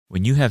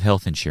When you have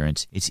health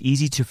insurance, it's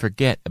easy to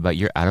forget about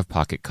your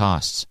out-of-pocket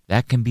costs.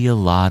 That can be a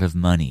lot of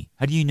money.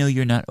 How do you know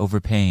you're not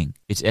overpaying?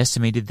 It's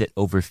estimated that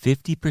over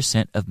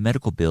 50% of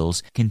medical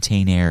bills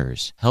contain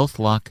errors.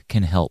 HealthLock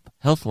can help.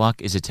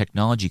 HealthLock is a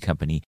technology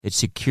company that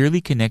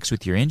securely connects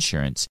with your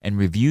insurance and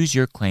reviews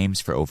your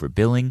claims for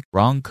overbilling,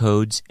 wrong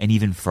codes, and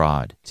even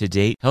fraud. To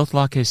date,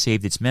 HealthLock has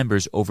saved its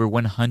members over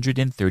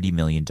 $130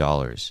 million.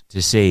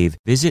 To save,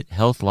 visit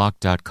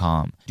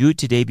healthlock.com. Do it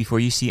today before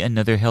you see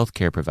another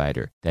healthcare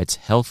provider. That's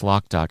healthlock.com.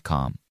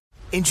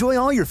 Enjoy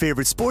all your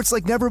favorite sports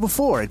like never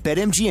before at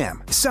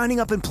BetMGM. Signing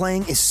up and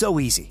playing is so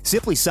easy.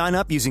 Simply sign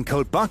up using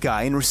code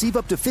Buckeye and receive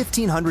up to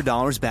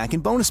 $1,500 back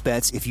in bonus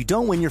bets if you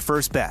don't win your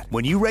first bet.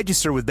 When you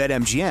register with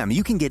BetMGM,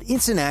 you can get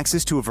instant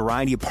access to a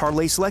variety of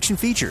parlay selection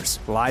features,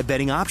 live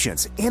betting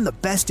options, and the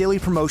best daily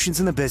promotions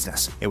in the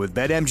business. And with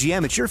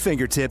BetMGM at your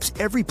fingertips,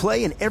 every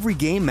play and every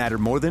game matter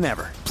more than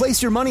ever.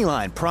 Place your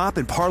moneyline, prop,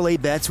 and parlay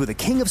bets with the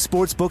king of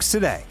sportsbooks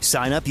today.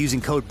 Sign up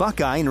using code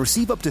Buckeye and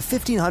receive up to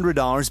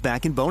 $1,500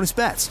 back in bonus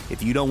bets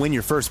if you don't win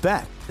your first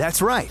bet.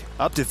 That's right,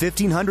 up to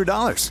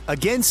 $1,500.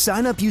 Again,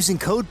 sign up using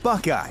code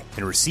Buckeye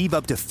and receive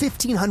up to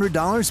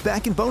 $1,500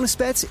 back in bonus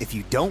bets if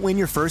you don't win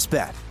your first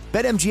bet.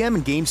 BetMGM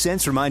and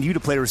GameSense remind you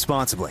to play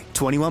responsibly.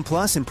 21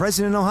 plus and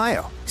present in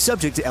Ohio.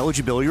 Subject to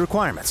eligibility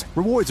requirements.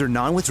 Rewards are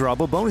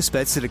non-withdrawable bonus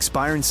bets that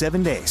expire in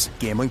 7 days.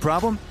 Gambling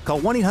problem?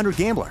 Call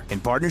 1-800-GAMBLER in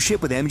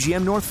partnership with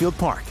MGM Northfield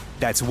Park.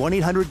 That's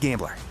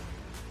 1-800-GAMBLER.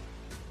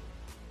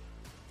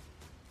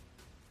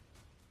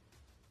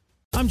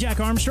 I'm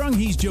Jack Armstrong.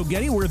 He's Joe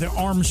Getty. We're the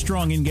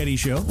Armstrong and Getty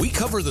Show. We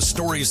cover the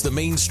stories the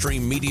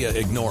mainstream media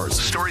ignores.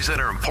 Stories that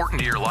are important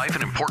to your life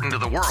and important to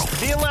the world.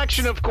 The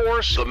election, of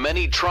course. The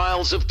many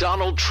trials of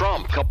Donald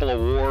Trump. Couple of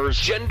wars.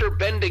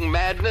 Gender-bending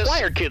madness.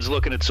 Why are kids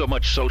looking at so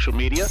much social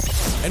media?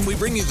 And we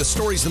bring you the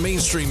stories the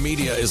mainstream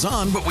media is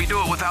on, but we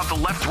do it without the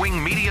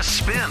left-wing media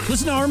spin.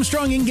 Listen to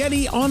Armstrong and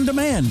Getty on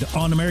demand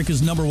on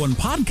America's #1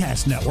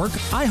 podcast network,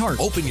 iHeart.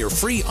 Open your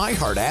free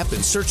iHeart app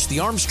and search The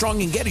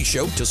Armstrong and Getty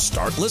Show to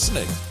start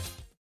listening.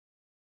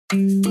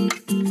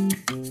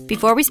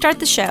 Before we start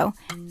the show,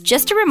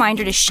 just a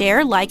reminder to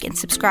share, like, and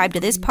subscribe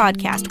to this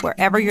podcast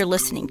wherever you're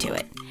listening to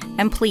it.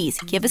 And please,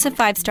 give us a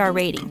 5-star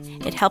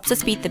rating. It helps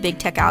us beat the big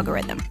tech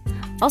algorithm.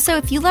 Also,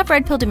 if you love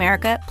Red Pilled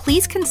America,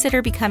 please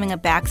consider becoming a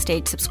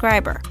Backstage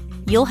subscriber.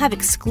 You'll have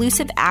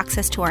exclusive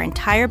access to our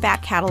entire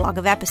back catalog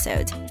of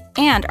episodes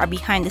and our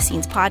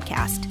behind-the-scenes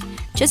podcast.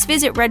 Just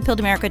visit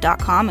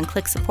redpilledamerica.com and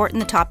click support in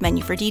the top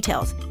menu for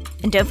details.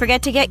 And don't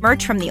forget to get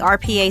merch from the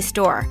RPA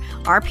store.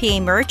 RPA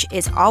merch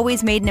is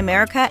always made in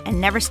America and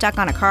never stuck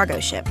on a cargo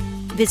ship.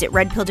 Visit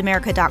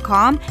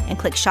redpilledamerica.com and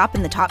click shop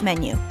in the top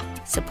menu.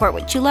 Support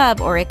what you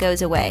love or it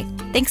goes away.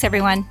 Thanks,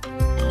 everyone.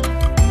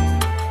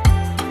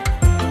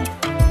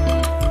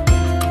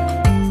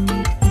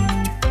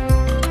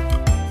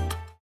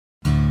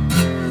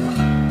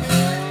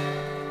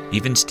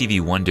 Even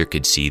Stevie Wonder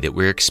could see that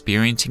we're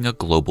experiencing a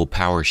global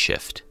power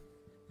shift.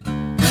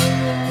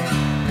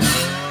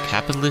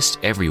 Capitalists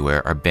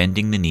everywhere are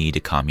bending the knee to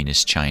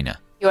communist China.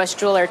 U.S.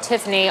 jeweler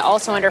Tiffany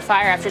also under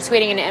fire after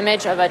tweeting an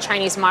image of a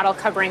Chinese model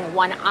covering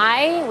one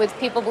eye, with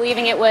people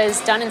believing it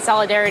was done in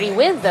solidarity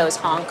with those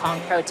Hong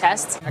Kong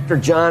protests. Actor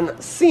John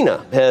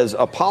Cena has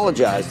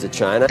apologized to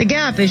China. The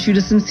Gap issued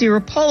a sincere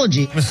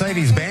apology.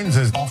 Mercedes-Benz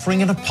is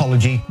offering an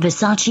apology.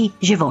 Versace,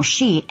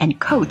 Givenchy, and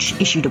Coach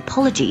issued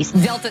apologies.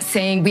 Delta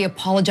saying we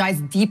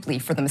apologize deeply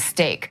for the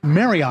mistake.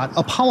 Marriott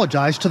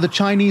apologized to the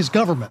Chinese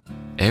government.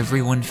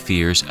 Everyone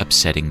fears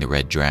upsetting the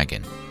Red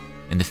Dragon.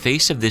 In the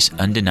face of this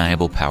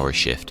undeniable power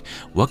shift,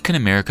 what can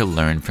America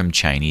learn from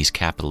Chinese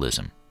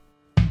capitalism?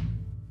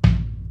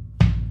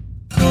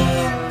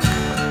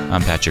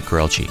 I'm Patrick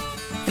Corelchi.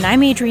 And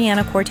I'm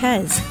Adriana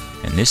Cortez.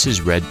 And this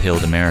is Red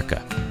Pilled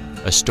America,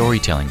 a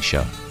storytelling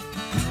show.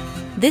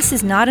 This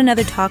is not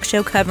another talk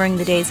show covering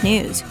the day's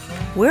news.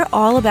 We're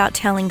all about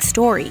telling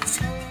stories.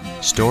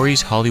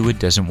 Stories Hollywood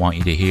doesn't want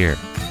you to hear.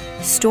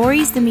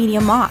 Stories the media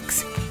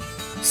mocks.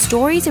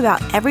 Stories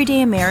about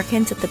everyday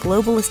Americans that the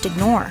globalists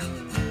ignore.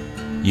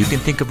 You can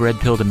think of Red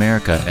Pilled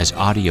America as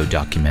audio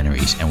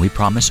documentaries, and we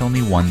promise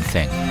only one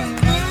thing: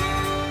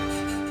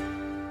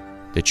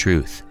 the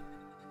truth.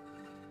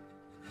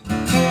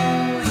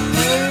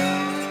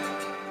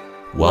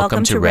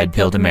 Welcome to Red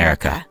Pilled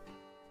America.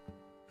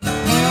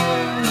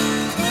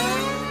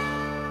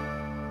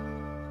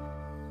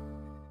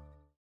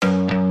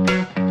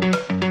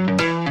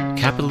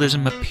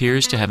 Capitalism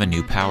appears to have a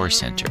new power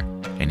center,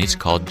 and it's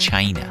called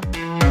China.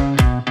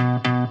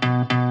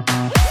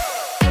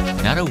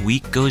 Not a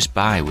week goes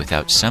by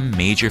without some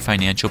major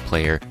financial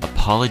player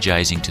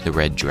apologizing to the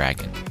Red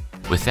Dragon.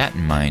 With that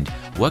in mind,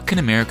 what can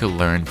America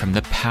learn from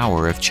the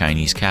power of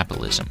Chinese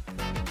capitalism?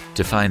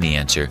 To find the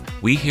answer,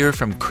 we hear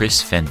from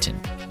Chris Fenton,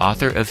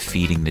 author of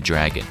Feeding the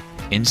Dragon,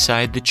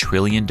 Inside the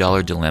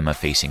Trillion-Dollar Dilemma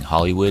Facing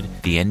Hollywood,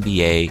 the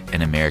NBA,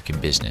 and American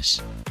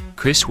Business.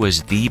 Chris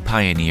was the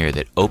pioneer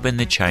that opened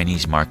the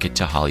Chinese market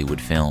to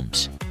Hollywood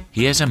films.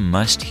 He has a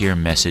must-hear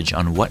message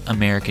on what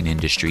American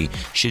industry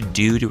should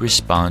do to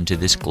respond to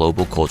this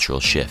global cultural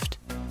shift.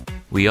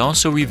 We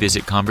also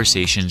revisit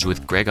conversations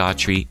with Greg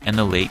Autry and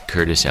the late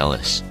Curtis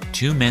Ellis,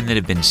 two men that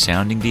have been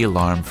sounding the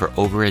alarm for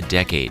over a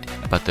decade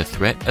about the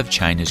threat of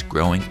China's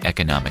growing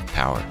economic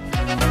power.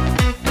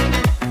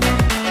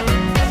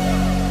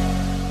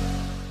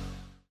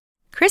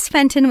 Chris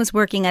Fenton was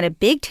working at a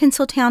big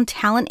Tinseltown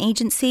talent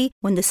agency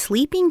when the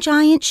sleeping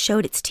giant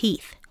showed its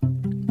teeth.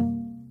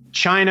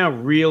 China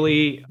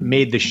really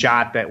made the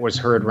shot that was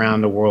heard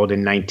around the world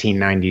in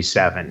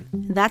 1997.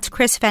 That's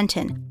Chris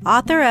Fenton,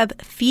 author of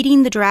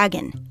Feeding the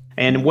Dragon.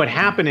 And what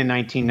happened in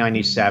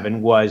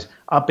 1997 was,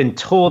 up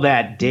until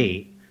that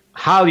date,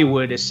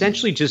 Hollywood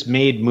essentially just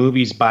made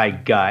movies by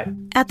gut.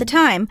 At the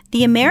time,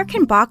 the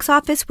American box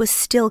office was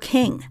still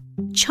king.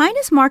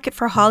 China's market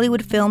for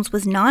Hollywood films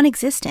was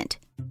non-existent.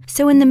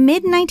 So in the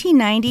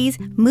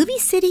mid-1990s, Movie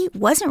City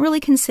wasn't really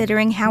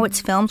considering how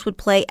its films would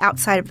play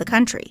outside of the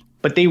country.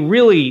 But they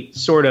really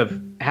sort of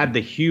had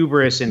the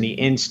hubris and the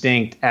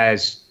instinct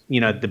as,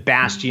 the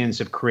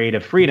bastions of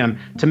creative freedom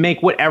to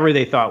make whatever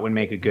they thought would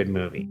make a good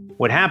movie.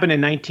 What happened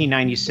in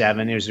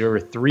 1997 is there were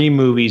 3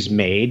 movies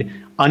made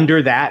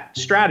under that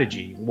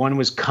strategy. One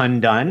was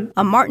Kundun,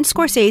 a Martin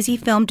Scorsese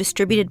film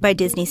distributed by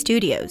Disney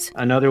Studios.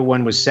 Another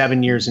one was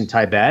 7 Years in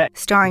Tibet,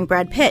 starring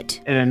Brad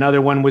Pitt. And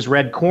another one was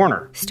Red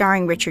Corner,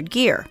 starring Richard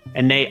Gere.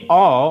 And they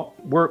all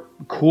were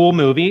cool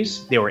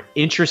movies. They were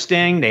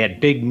interesting. They had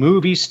big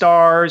movie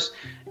stars.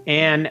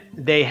 And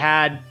they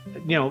had,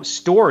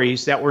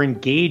 stories that were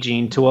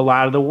engaging to a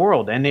lot of the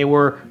world. And they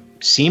were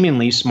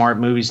seemingly smart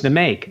movies to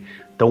make.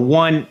 The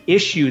one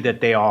issue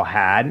that they all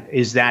had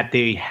is that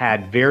they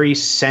had very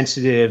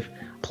sensitive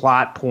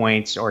plot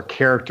points or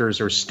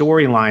characters or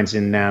storylines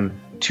in them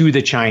to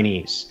the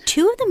Chinese.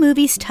 2 of the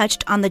movies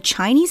touched on the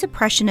Chinese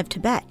oppression of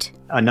Tibet.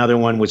 Another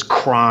one was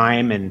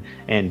crime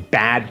and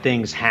bad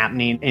things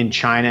happening in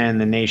China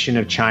and the nation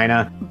of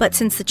China. But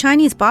since the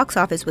Chinese box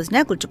office was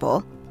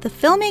negligible, the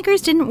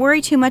filmmakers didn't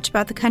worry too much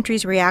about the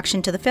country's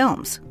reaction to the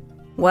films.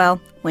 Well,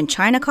 when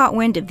China caught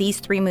wind of these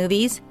 3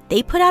 movies,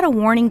 they put out a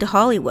warning to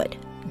Hollywood.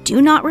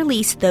 Do not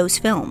release those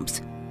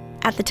films.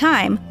 At the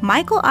time,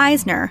 Michael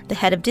Eisner, the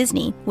head of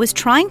Disney, was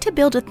trying to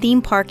build a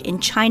theme park in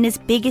China's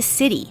biggest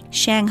city,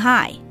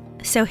 Shanghai.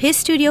 So his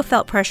studio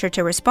felt pressure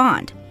to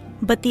respond.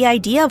 But the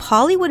idea of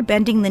Hollywood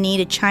bending the knee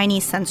to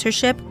Chinese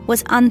censorship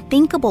was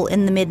unthinkable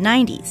in the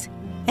mid-90s.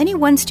 Any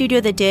one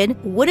studio that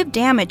did would have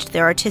damaged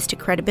their artistic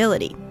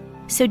credibility.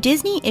 So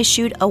Disney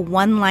issued a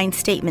one-line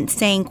statement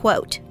saying,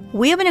 quote,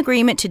 "We have an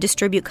agreement to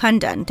distribute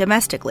Kundun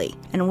domestically,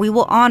 and we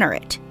will honor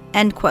it,"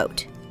 end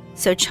quote.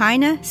 So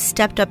China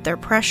stepped up their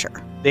pressure.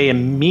 They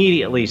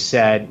immediately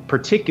said,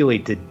 particularly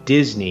to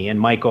Disney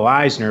and Michael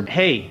Eisner,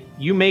 hey,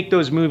 you make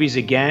those movies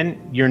again,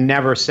 you're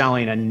never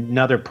selling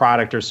another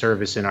product or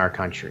service in our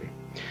country.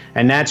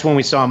 And that's when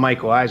we saw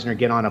Michael Eisner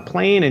get on a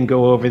plane and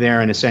go over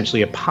there and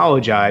essentially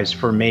apologize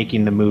for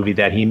making the movie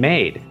that he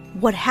made.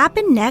 What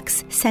happened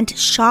next sent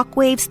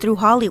shockwaves through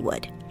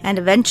Hollywood and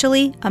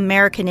eventually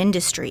American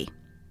industry.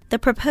 The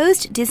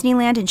proposed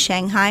Disneyland in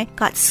Shanghai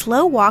got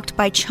slow-walked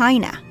by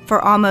China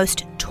for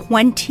almost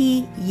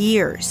 20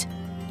 years.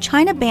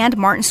 China banned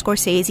Martin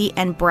Scorsese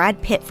and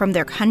Brad Pitt from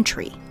their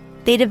country.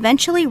 They'd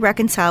eventually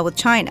reconcile with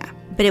China,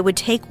 but it would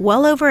take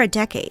well over a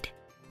decade.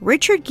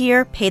 Richard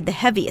Gere paid the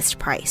heaviest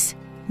price.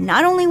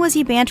 Not only was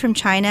he banned from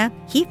China,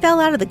 he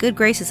fell out of the good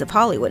graces of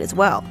Hollywood as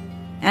well.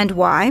 And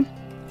why?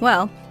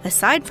 Well,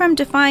 aside from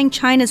defying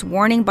China's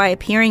warning by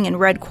appearing in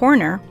Red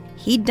Corner,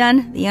 he'd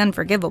done the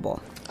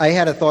unforgivable. I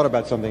had a thought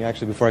about something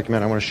actually before I came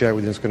in. I want to share it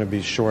with you. It's going to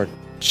be short.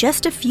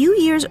 Just a few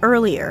years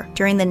earlier,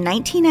 during the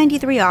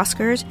 1993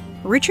 Oscars,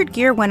 Richard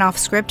Gere went off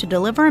script to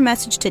deliver a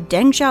message to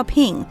Deng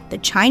Xiaoping, the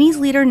Chinese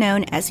leader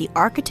known as the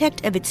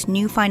architect of its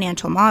new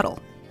financial model.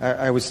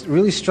 I was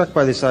really struck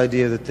by this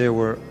idea that there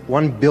were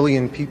 1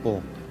 billion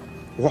people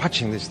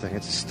watching this thing.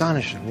 It's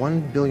astonishing.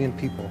 1 billion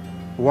people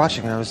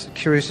watching. And I was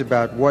curious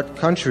about what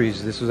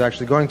countries this was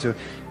actually going to.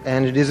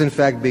 And it is, in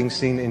fact, being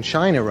seen in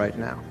China right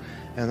now.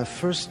 And the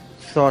first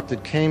thought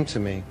that came to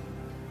me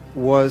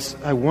was,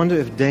 I wonder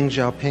if Deng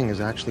Xiaoping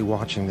is actually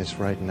watching this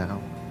right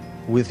now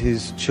with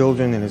his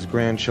children and his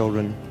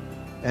grandchildren,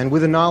 and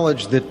with the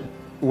knowledge that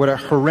what a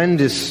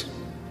horrendous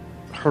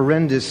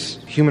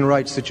human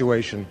rights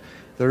situation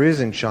there is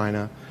in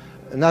China,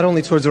 not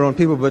only towards their own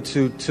people, but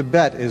to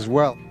Tibet as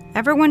well.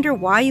 Ever wonder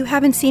why you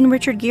haven't seen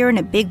Richard Gere in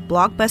a big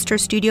blockbuster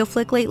studio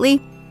flick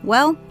lately?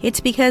 Well, it's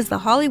because the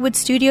Hollywood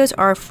studios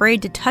are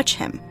afraid to touch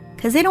him,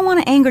 because they don't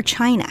want to anger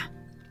China.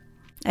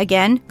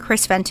 Again,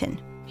 Chris Fenton.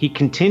 He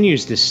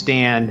continues to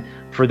stand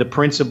for the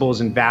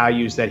principles and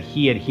values that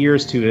he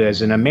adheres to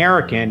as an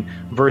American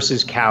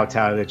versus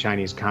kowtow to the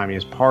Chinese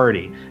Communist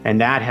Party. And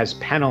that has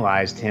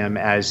penalized him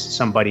as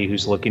somebody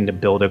who's looking to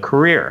build a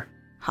career.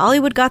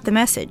 Hollywood got the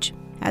message.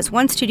 As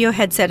one studio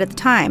head said at the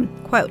time,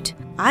 quote,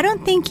 "I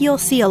don't think you'll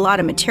see a lot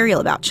of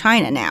material about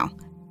China now."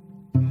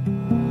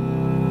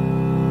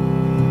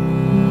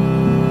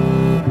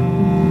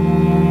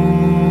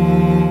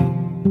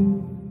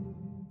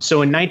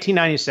 So in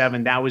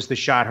 1997, that was the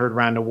shot heard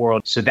around the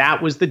world. So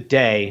that was the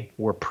day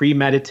where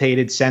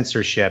premeditated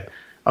censorship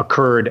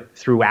occurred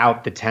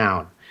throughout the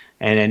town.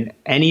 And then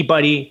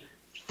anybody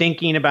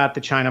thinking about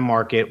the China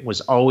market, was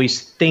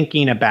always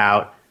thinking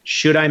about,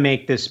 should I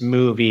make this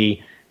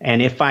movie?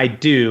 And if I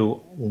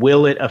do,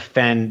 will it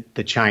offend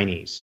the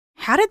Chinese?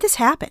 How did this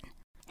happen?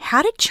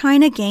 How did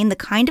China gain the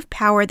kind of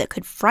power that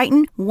could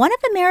frighten one of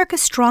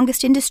America's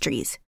strongest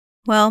industries?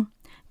 Well,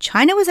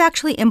 China was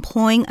actually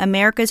employing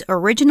America's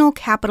original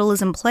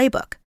capitalism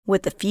playbook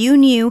with a few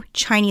new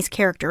Chinese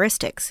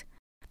characteristics.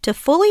 To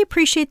fully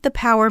appreciate the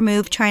power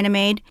move China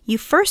made, you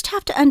first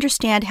have to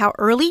understand how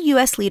early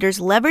U.S. leaders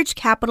leveraged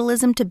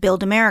capitalism to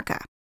build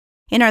America.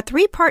 In our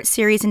 3-part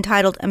series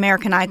entitled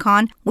American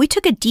Icon, we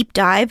took a deep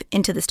dive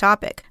into this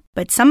topic,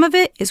 but some of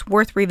it is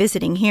worth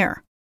revisiting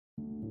here.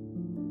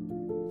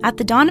 At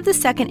the dawn of the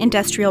Second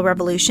Industrial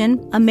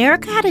Revolution,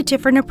 America had a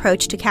different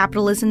approach to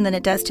capitalism than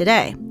it does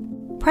today.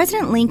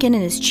 President Lincoln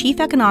and his chief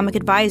economic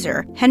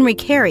advisor, Henry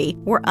Carey,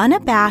 were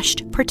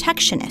unabashed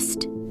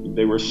protectionists.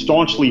 They were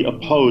staunchly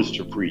opposed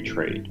to free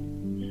trade.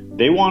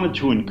 They wanted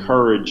to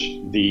encourage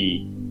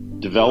the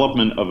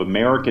development of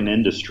American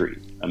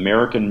industry,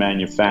 American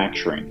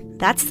manufacturing.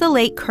 That's the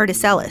late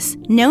Curtis Ellis,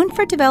 known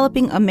for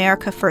developing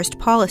America First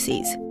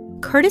policies.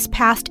 Curtis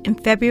passed in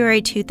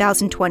February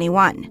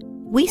 2021.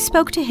 We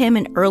spoke to him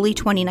in early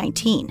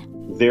 2019.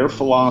 Their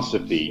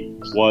philosophy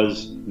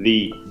was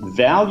the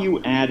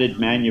value-added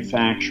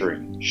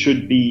manufacturing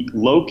should be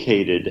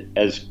located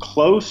as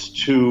close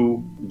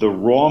to the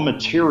raw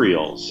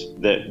materials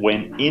that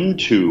went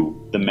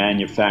into the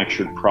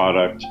manufactured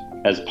product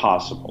as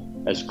possible,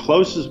 as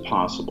close as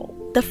possible.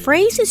 The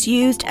phrase is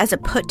used as a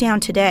put-down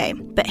today,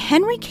 but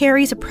Henry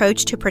Carey's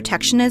approach to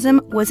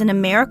protectionism was an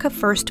America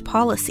First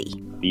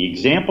policy. The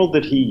example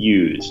that he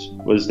used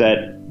was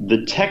that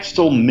the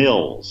textile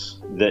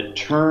mills that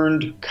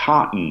turned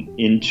cotton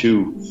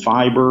into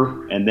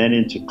fiber and then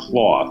into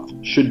cloth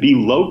should be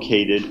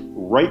located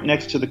right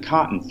next to the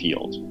cotton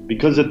field.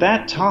 Because at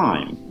that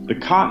time, the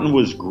cotton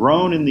was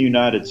grown in the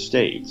United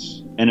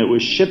States and it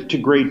was shipped to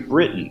Great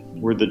Britain,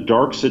 where the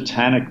dark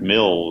satanic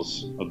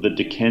mills of the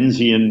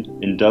Dickensian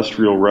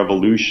Industrial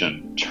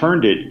Revolution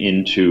turned it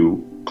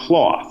into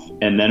cloth,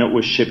 and then it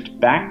was shipped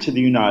back to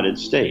the United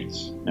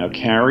States. Now,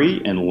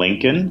 Carey and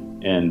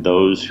Lincoln and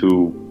those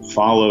who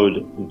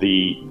followed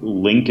the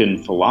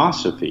Lincoln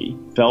philosophy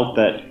felt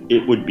that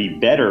it would be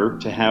better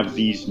to have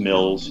these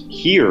mills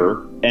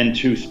here and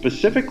to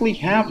specifically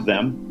have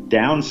them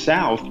down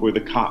south where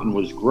the cotton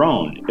was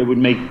grown. It would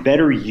make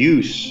better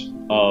use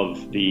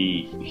of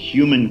the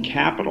human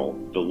capital,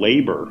 the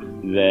labor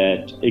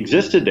that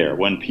existed there.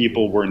 When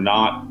people were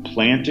not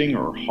planting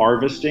or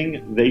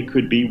harvesting, they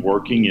could be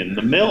working in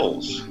the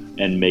mills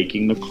and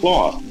making the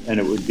cloth, and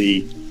it would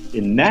be,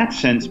 in that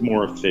sense,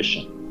 more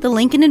efficient. The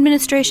Lincoln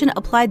administration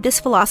applied this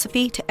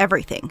philosophy to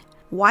everything.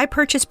 Why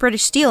purchase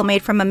British steel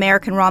made from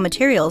American raw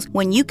materials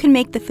when you can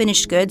make the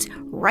finished goods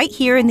right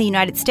here in the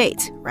United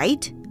States,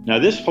 right? Now,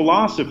 this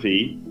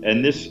philosophy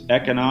and this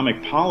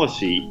economic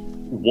policy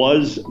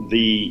was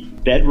the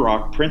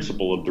bedrock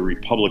principle of the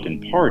Republican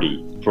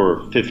Party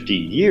for 50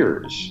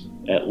 years,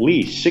 at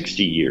least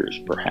 60 years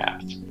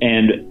perhaps.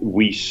 And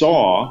we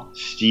saw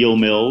steel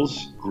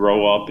mills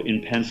grow up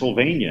in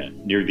Pennsylvania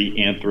near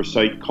the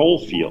anthracite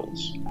coal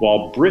fields.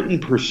 While Britain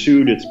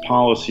pursued its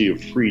policy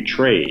of free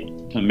trade,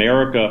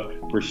 America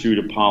pursued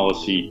a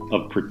policy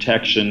of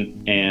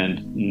protection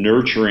and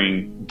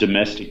nurturing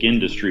domestic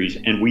industries,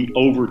 and we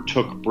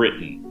overtook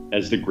Britain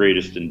as the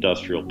greatest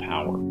industrial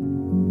power.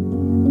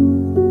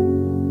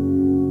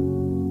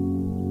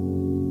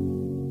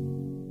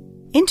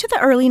 Into the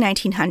early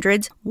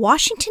 1900s,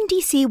 Washington,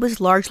 D.C. was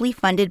largely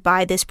funded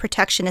by this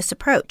protectionist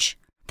approach.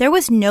 There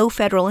was no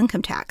federal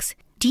income tax.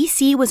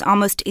 D.C. was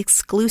almost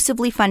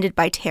exclusively funded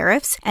by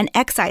tariffs and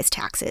excise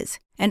taxes,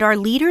 and our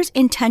leaders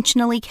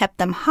intentionally kept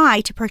them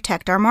high to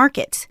protect our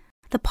markets.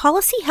 The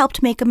policy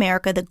helped make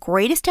America the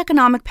greatest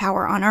economic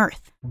power on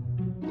earth.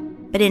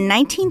 But in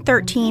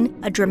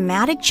 1913, a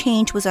dramatic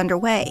change was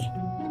underway.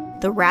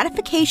 The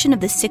ratification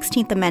of the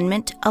 16th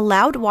Amendment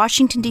allowed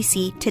Washington,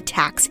 D.C. to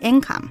tax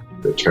income.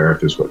 The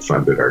tariff is what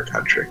funded our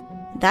country.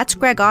 That's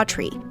Greg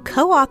Autry,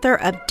 co-author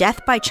of Death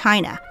by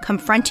China,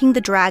 Confronting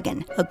the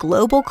Dragon, a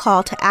global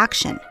call to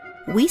action.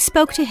 We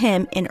spoke to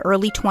him in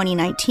early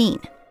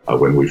 2019.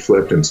 When we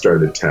flipped and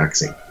started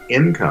taxing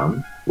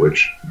income,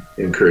 which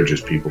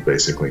encourages people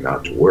basically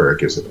not to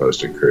work as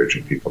opposed to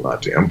encouraging people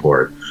not to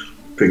import,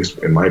 things,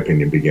 in my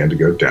opinion, began to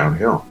go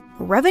downhill.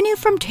 Revenue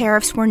from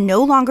tariffs were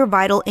no longer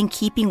vital in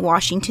keeping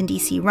Washington,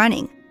 D.C.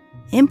 running.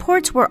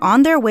 Imports were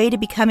on their way to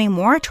becoming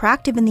more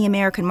attractive in the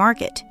American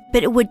market,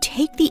 but it would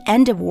take the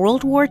end of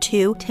World War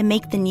II to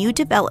make the new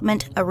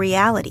development a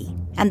reality,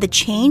 and the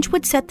change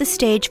would set the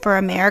stage for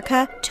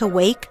America to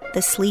wake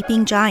the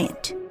sleeping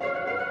giant.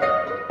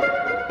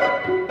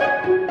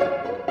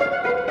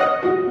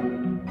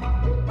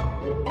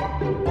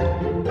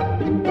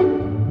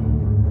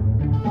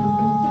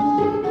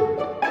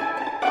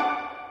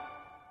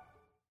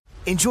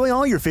 Enjoy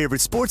all your favorite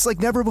sports like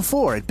never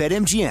before at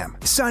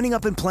BetMGM. Signing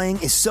up and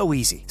playing is so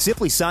easy.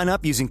 Simply sign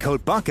up using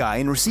code Buckeye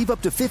and receive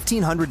up to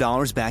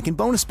 $1,500 back in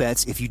bonus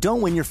bets if you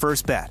don't win your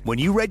first bet. When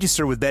you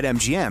register with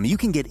BetMGM, you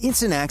can get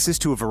instant access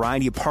to a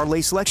variety of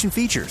parlay selection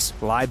features,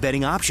 live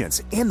betting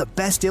options, and the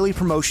best daily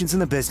promotions in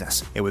the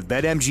business. And with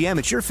BetMGM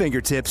at your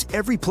fingertips,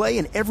 every play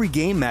and every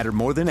game matter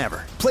more than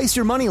ever. Place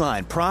your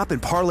moneyline, prop, and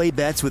parlay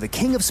bets with the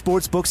king of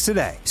sportsbooks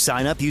today.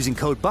 Sign up using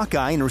code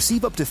Buckeye and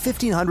receive up to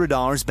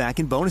 $1,500 back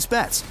in bonus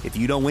bets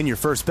if you don't win your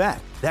first bet.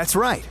 That's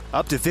right,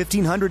 up to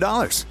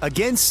 $1,500.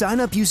 Again, sign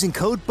up using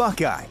code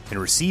Buckeye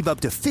and receive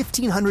up to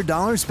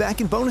 $1,500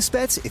 back in bonus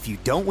bets if you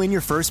don't win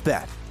your first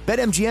bet.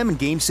 BetMGM and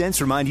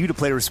GameSense remind you to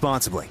play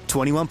responsibly.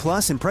 21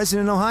 plus and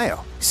present in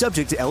Ohio.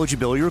 Subject to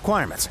eligibility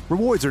requirements.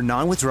 Rewards are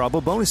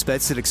non-withdrawable bonus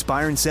bets that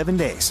expire in 7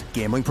 days.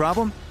 Gambling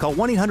problem? Call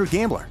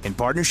 1-800-GAMBLER in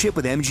partnership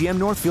with MGM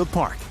Northfield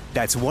Park.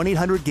 That's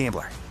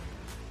 1-800-GAMBLER.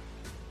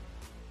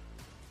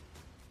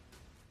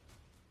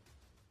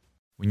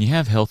 When you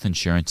have health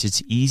insurance,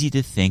 it's easy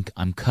to think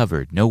I'm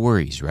covered, no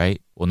worries, right?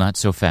 Well, not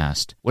so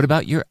fast. What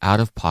about your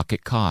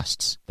out-of-pocket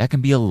costs? That can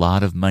be a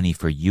lot of money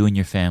for you and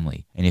your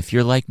family. And if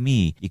you're like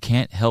me, you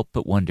can't help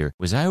but wonder,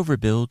 was I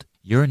overbilled?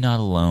 You're not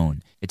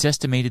alone. It's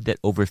estimated that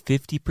over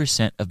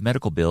 50% of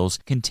medical bills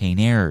contain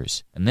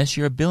errors. Unless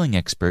you're a billing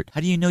expert, how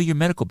do you know your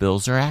medical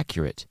bills are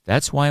accurate?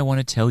 That's why I want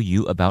to tell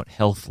you about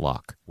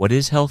HealthLock. What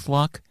is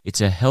HealthLock?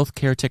 It's a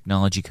healthcare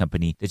technology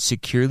company that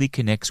securely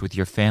connects with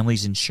your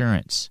family's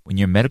insurance. When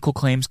your medical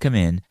claims come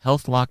in,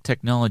 HealthLock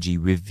technology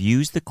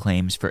reviews the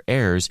claims for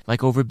errors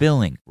like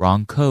overbilling,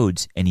 wrong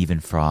codes, and even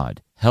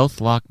fraud.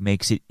 HealthLock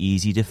makes it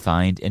easy to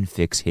find and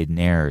fix hidden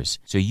errors,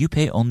 so you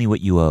pay only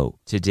what you owe.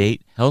 To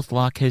date,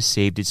 HealthLock has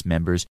saved its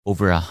members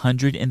over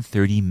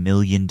 $130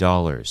 million.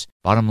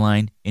 Bottom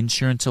line,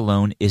 insurance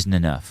alone isn't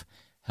enough.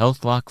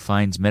 HealthLock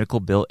finds medical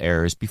bill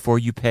errors before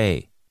you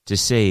pay. To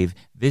save,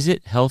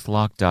 visit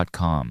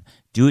healthlock.com.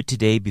 Do it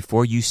today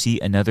before you see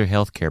another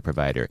healthcare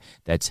provider.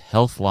 That's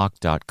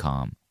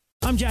healthlock.com.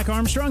 I'm Jack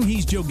Armstrong.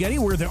 He's Joe Getty.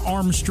 We're the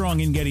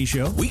Armstrong and Getty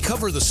Show. We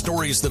cover the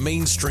stories the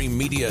mainstream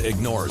media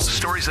ignores.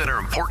 Stories that are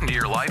important to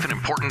your life and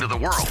important to the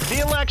world. The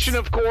election,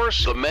 of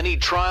course. The many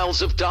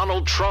trials of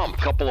Donald Trump.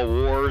 Couple of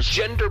wars.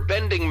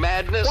 Gender-bending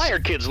madness. Why are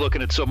kids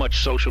looking at so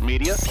much social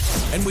media?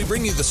 And we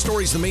bring you the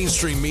stories the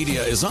mainstream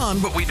media is on,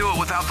 but we do it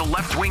without the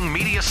left-wing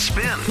media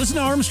spin. Listen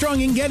to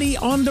Armstrong and Getty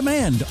on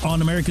demand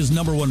on America's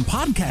 #1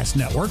 podcast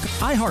network,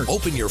 iHeart.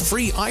 Open your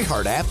free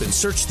iHeart app and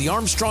search The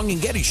Armstrong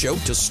and Getty Show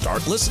to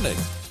start listening.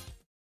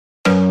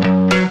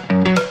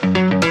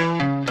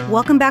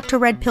 Welcome back to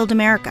Red Pilled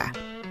America.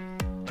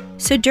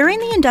 So during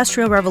the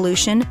Industrial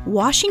Revolution,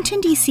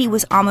 Washington, D.C.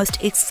 was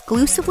almost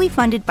exclusively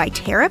funded by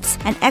tariffs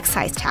and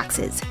excise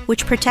taxes,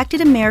 which protected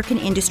American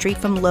industry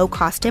from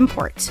low-cost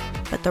imports.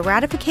 But the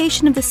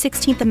ratification of the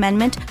 16th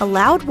Amendment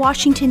allowed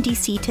Washington,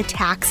 D.C. to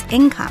tax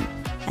income,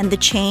 and the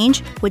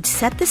change would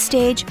set the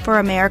stage for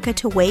America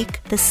to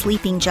wake the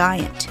sleeping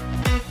giant.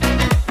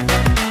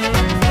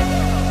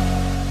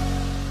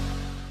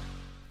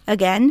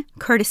 Again,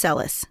 Curtis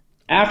Ellis.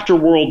 After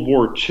World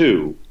War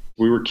II,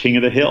 we were king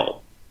of the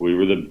hill. We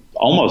were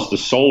almost the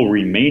sole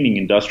remaining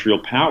industrial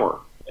power.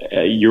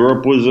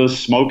 Europe was a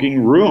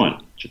smoking ruin.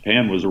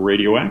 Japan was a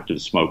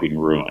radioactive smoking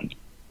ruin.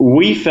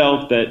 We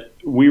felt that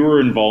we were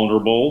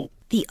invulnerable.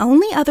 The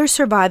only other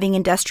surviving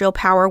industrial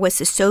power was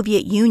the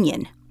Soviet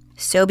Union.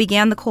 So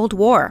began the Cold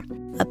War,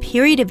 a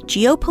period of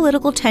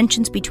geopolitical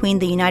tensions between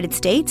the United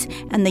States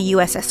and the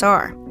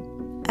USSR.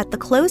 At the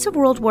close of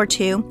World War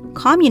II,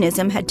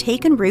 communism had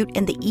taken root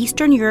in the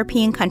Eastern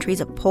European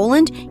countries of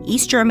Poland,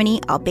 East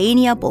Germany,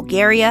 Albania,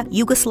 Bulgaria,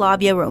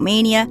 Yugoslavia,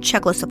 Romania,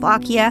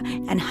 Czechoslovakia,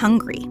 and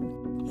Hungary.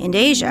 In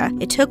Asia,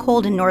 it took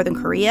hold in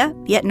Northern Korea,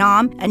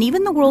 Vietnam, and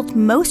even the world's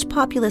most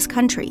populous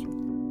country.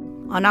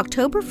 On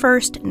October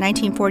 1st,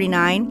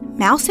 1949,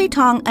 Mao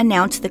Zedong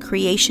announced the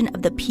creation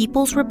of the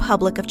People's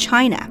Republic of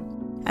China.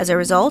 As a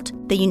result,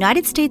 the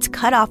United States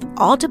cut off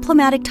all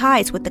diplomatic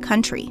ties with the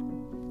country.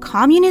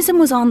 Communism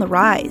was on the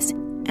rise,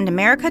 and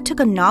America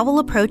took a novel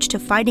approach to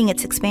fighting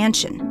its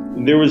expansion.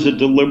 There was a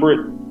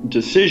deliberate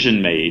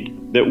decision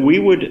made that we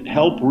would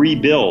help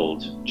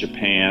rebuild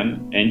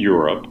Japan and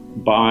Europe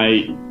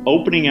by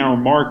opening our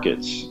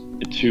markets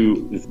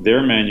to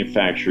their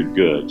manufactured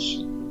goods,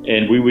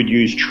 and we would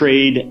use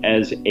trade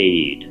as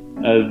aid.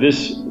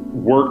 This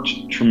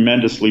worked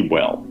tremendously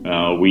well.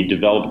 We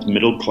developed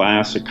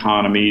middle-class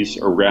economies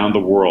around the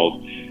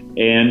world,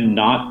 and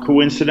not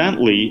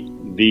coincidentally,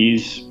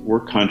 these were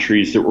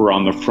countries that were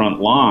on the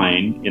front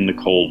line in the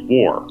Cold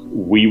War.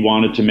 We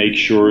wanted to make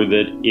sure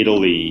that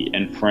Italy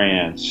and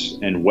France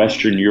and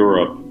Western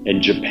Europe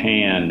and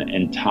Japan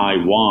and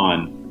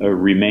Taiwan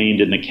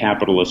remained in the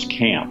capitalist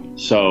camp.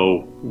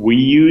 So we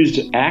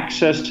used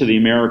access to the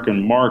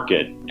American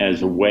market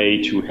as a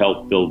way to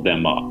help build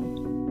them up.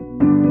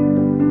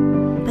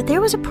 But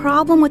there was a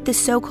problem with this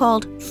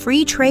so-called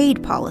free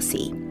trade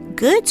policy.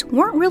 Goods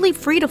weren't really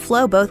free to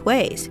flow both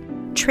ways.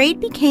 Trade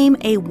became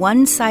a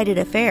one-sided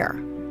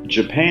affair.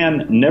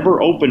 Japan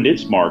never opened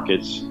its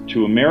markets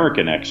to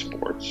American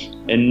exports,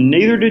 and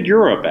neither did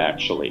Europe,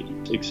 actually.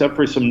 except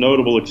for some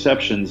notable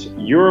exceptions,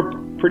 Europe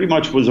pretty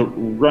much was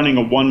running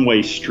a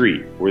one-way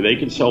street where they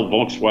could sell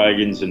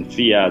Volkswagens and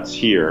Fiats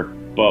here,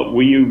 but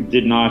we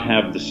did not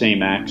have the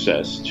same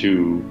access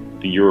to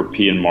the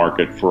European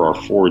market for our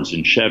Fords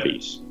and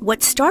Chevys.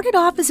 What started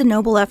off as a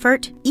noble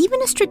effort, even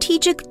a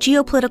strategic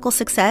geopolitical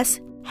success,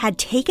 had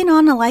taken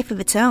on a life of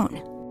its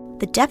own.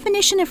 The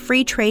definition of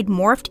free trade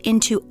morphed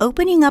into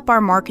opening up our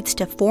markets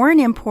to foreign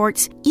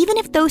imports, even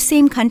if those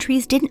same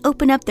countries didn't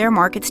open up their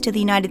markets to the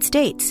United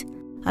States.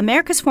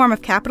 America's form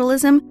of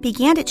capitalism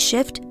began its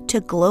shift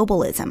to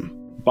globalism.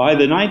 By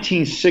the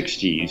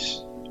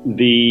 1960s,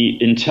 the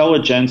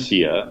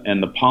intelligentsia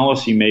and the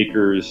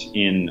policymakers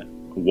in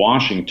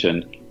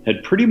Washington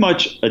had pretty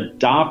much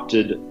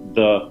adopted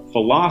the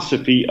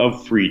philosophy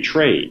of free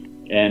trade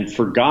and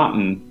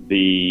forgotten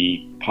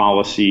the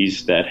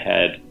policies that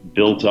had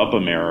built up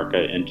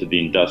America into the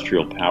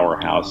industrial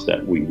powerhouse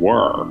that we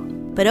were.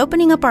 But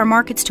opening up our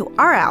markets to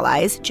our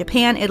allies,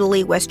 Japan,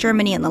 Italy, West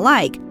Germany, and the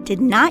like,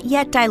 did not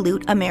yet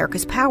dilute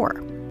America's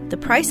power. The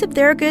price of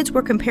their goods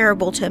were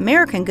comparable to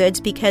American goods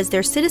because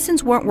their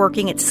citizens weren't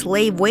working at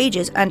slave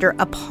wages under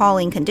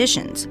appalling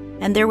conditions.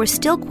 And there were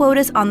still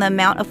quotas on the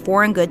amount of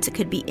foreign goods that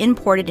could be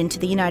imported into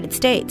the United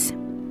States.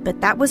 But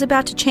that was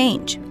about to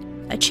change.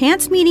 A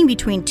chance meeting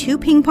between two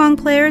ping pong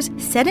players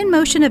set in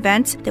motion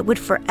events that would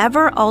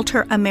forever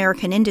alter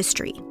American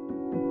industry.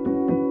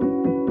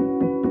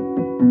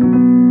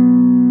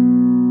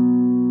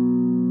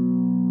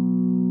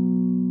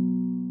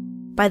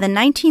 By the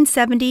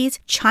 1970s,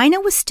 China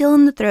was still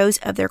in the throes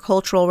of their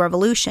Cultural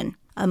Revolution,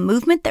 a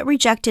movement that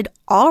rejected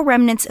all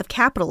remnants of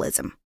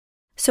capitalism.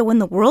 So when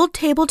the World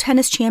Table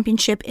Tennis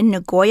Championship in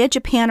Nagoya,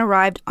 Japan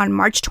arrived on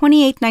March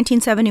 28,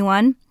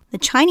 1971, the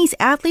Chinese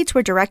athletes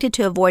were directed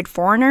to avoid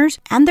foreigners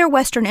and their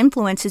Western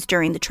influences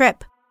during the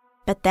trip.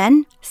 But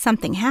then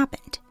something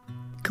happened.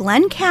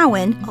 Glenn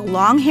Cowan, a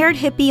long-haired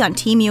hippie on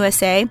Team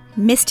USA,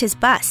 missed his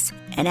bus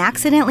and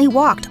accidentally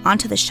walked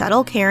onto the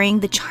shuttle carrying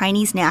the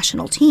Chinese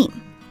national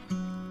team.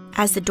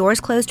 As the doors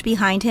closed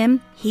behind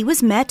him, he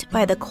was met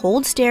by the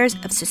cold stares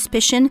of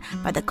suspicion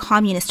by the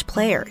communist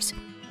players.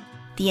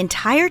 The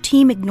entire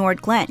team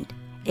ignored Glenn,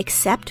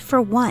 except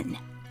for one.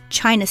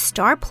 China's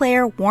star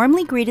player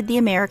warmly greeted the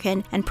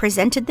American and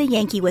presented the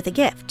Yankee with a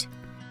gift.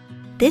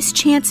 This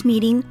chance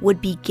meeting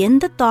would begin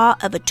the thaw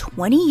of a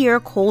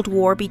 20-year Cold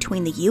War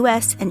between the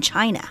U.S. and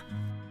China.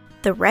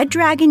 The Red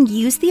Dragon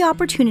used the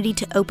opportunity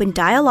to open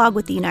dialogue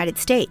with the United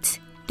States.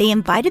 They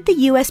invited the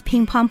U.S.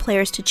 ping pong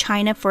players to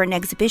China for an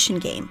exhibition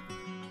game.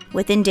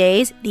 Within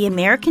days, the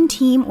American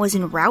team was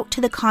en route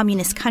to the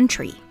communist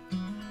country.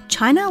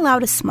 China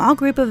allowed a small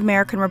group of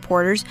American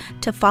reporters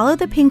to follow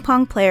the ping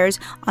pong players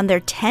on their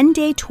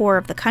 10-day tour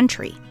of the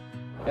country.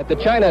 At the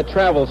China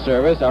Travel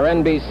Service, our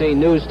NBC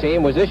News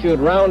team was issued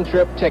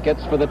round-trip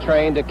tickets for the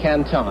train to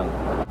Canton.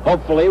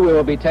 Hopefully, we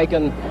will be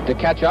taken to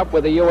catch up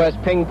with the U.S.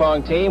 ping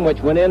pong team,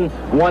 which went in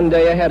one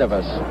day ahead of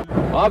us.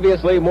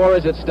 Obviously, more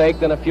is at stake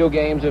than a few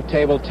games of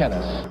table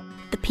tennis.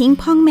 The ping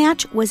pong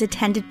match was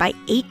attended by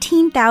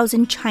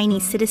 18,000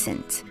 Chinese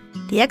citizens.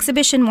 The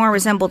exhibition more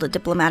resembled a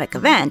diplomatic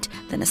event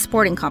than a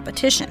sporting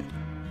competition.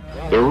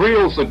 The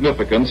real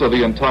significance of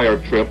the entire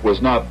trip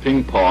was not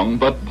ping pong,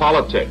 but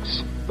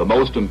politics. The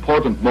most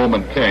important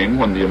moment came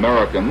when the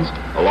Americans,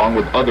 along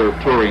with other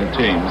touring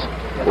teams,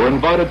 were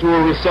invited to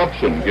a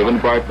reception given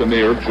by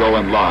Premier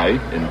Zhou Enlai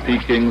in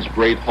Peking's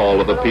Great Hall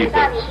of the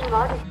Peoples.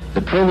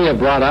 The Premier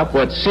brought up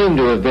what seemed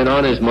to have been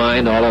on his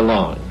mind all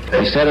along.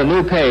 He said a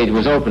new page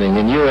was opening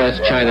in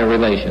U.S.-China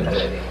relations.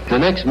 The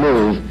next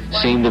move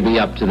seemed to be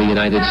up to the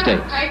United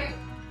States.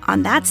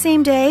 On that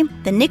same day,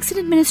 the Nixon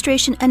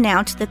administration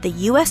announced that the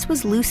U.S.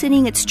 was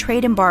loosening its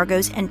trade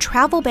embargoes and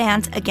travel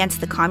bans against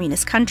the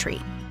communist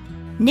country.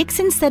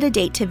 Nixon set a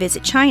date to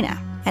visit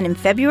China, and in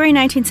February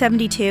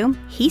 1972,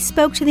 he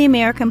spoke to the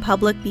American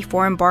public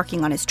before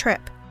embarking on his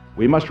trip.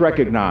 We must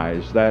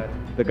recognize that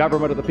the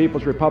government of the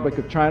People's Republic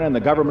of China and the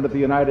government of the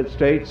United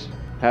States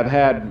have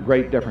had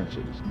great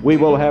differences. We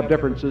will have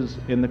differences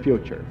in the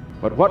future.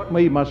 But what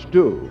we must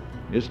do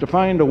is to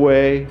find a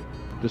way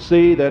to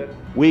see that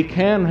we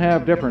can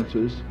have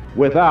differences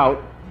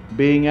without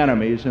being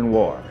enemies in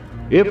war.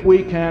 If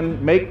we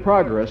can make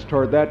progress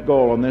toward that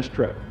goal on this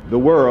trip, the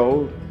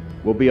world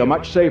will be a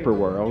much safer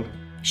world.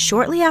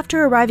 Shortly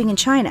after arriving in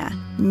China,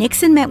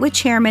 Nixon met with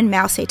Chairman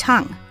Mao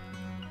Zedong.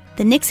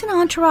 The Nixon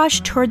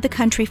entourage toured the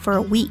country for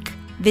a week,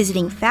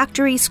 visiting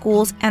factories,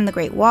 schools, and the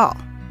Great Wall.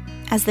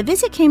 As the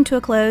visit came to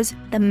a close,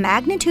 the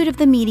magnitude of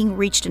the meeting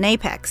reached an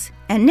apex,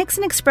 and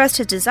Nixon expressed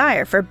his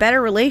desire for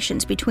better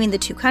relations between the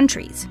two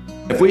countries.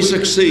 If we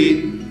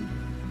succeed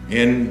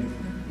in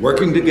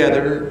working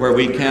together where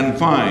we can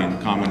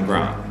find common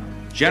ground,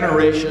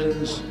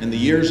 generations in the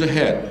years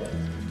ahead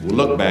will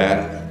look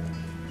back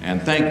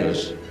and thank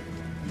us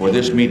for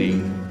this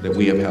meeting that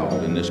we have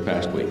held in this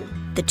past week.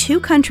 The two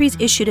countries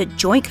issued a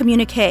joint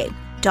communique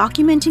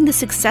documenting the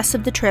success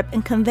of the trip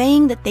and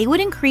conveying that they would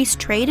increase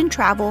trade and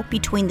travel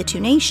between the two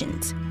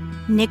nations.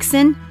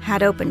 Nixon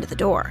had opened the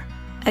door.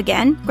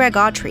 Again, Greg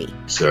Autry.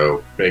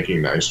 So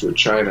making nice with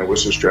China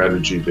was a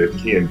strategy that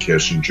he and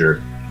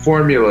Kissinger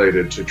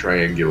formulated to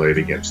triangulate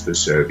against the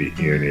Soviet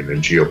Union,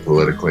 and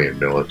geopolitically and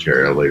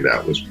militarily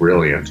that was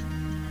brilliant.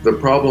 The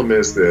problem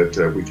is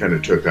that we kind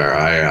of took our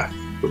eye off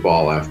the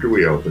ball after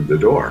we opened the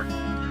door.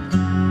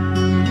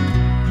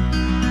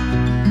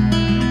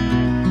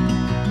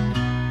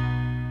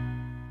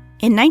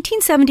 In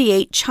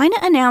 1978, China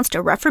announced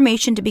a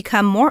reformation to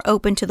become more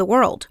open to the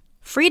world.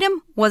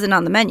 Freedom wasn't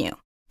on the menu,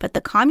 but the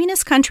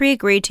communist country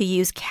agreed to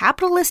use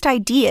capitalist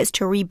ideas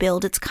to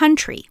rebuild its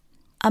country.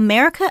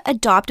 America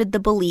adopted the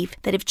belief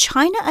that if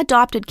China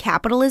adopted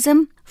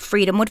capitalism,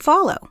 freedom would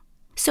follow.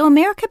 So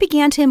America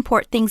began to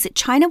import things that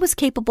China was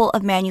capable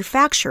of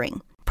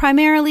manufacturing,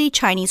 primarily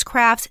Chinese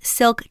crafts,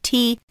 silk,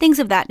 tea, things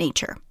of that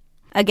nature.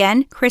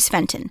 Again, Chris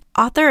Fenton,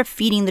 author of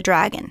Feeding the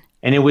Dragon.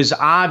 And it was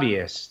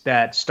obvious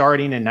that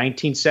starting in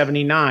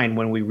 1979,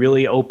 when we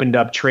really opened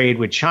up trade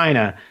with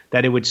China,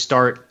 that it would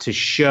start to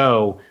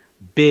show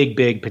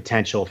big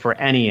potential for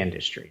any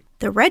industry.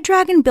 The Red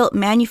Dragon built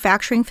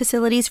manufacturing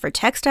facilities for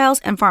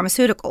textiles and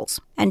pharmaceuticals,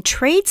 and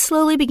trade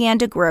slowly began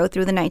to grow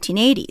through the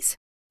 1980s.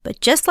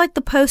 But just like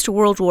the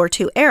post-World War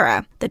II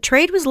era, the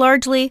trade was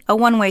largely a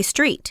one-way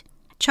street.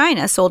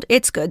 China sold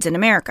its goods in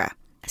America.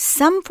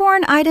 Some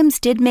foreign items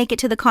did make it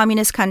to the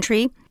communist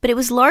country, but it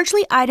was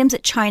largely items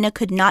that China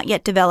could not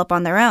yet develop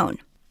on their own.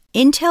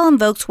 Intel and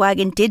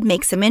Volkswagen did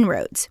make some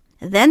inroads.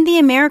 Then the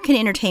American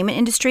entertainment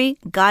industry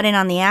got in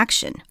on the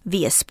action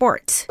via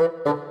sports.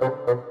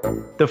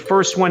 The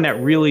first one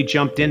that really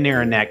jumped in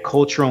there in that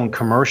cultural and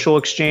commercial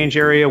exchange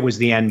area was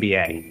the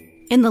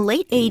NBA. In the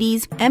late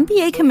 80s,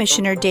 NBA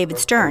Commissioner David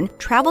Stern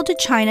traveled to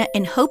China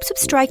in hopes of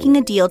striking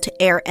a deal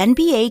to air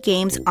NBA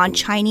games on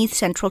Chinese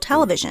Central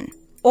Television,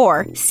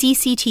 or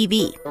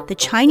CCTV, the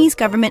Chinese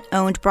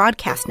government-owned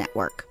broadcast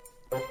network.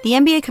 The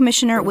NBA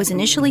commissioner was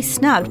initially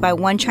snubbed by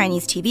one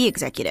Chinese TV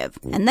executive,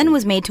 and then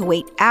was made to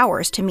wait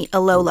hours to meet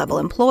a low-level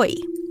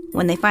employee.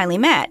 When they finally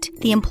met,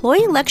 the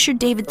employee lectured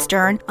David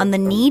Stern on the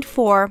need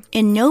for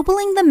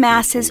ennobling the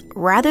masses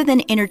rather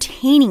than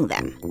entertaining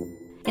them.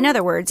 In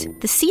other words,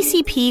 the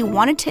CCP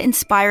wanted to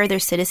inspire their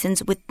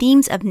citizens with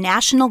themes of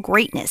national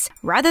greatness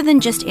rather than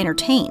just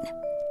entertain.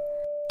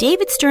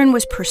 David Stern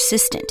was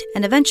persistent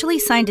and eventually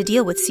signed a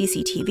deal with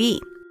CCTV.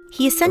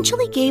 He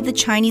essentially gave the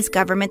Chinese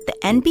government the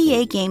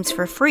NBA games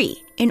for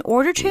free in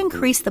order to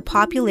increase the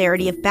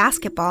popularity of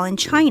basketball in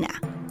China.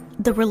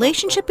 The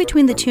relationship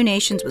between the two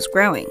nations was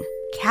growing.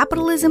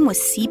 Capitalism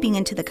was seeping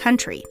into the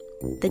country.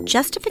 The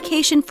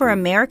justification for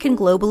American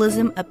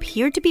globalism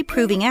appeared to be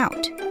proving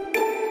out.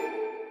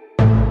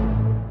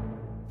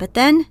 But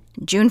then,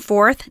 June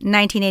 4th,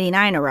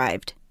 1989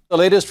 arrived. The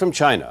latest from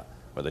China,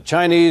 where the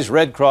Chinese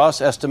Red Cross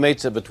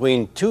estimates that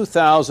between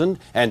 2,000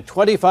 and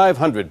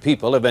 2,500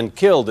 people have been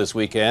killed this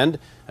weekend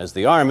as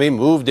the army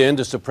moved in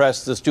to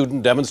suppress the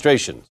student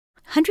demonstrations.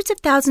 Hundreds of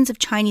thousands of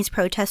Chinese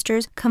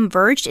protesters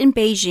converged in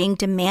Beijing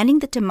demanding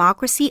that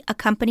democracy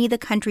accompany the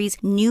country's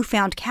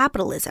newfound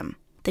capitalism.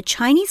 The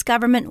Chinese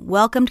government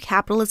welcomed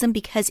capitalism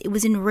because it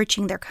was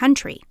enriching their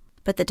country.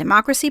 But the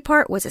democracy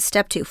part was a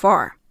step too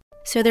far.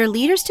 So their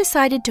leaders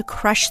decided to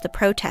crush the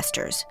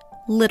protesters,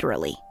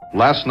 literally.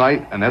 Last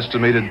night, an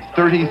estimated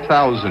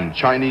 30,000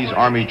 Chinese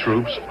army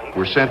troops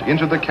were sent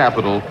into the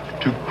capital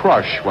to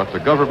crush what the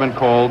government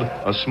called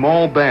a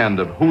small band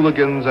of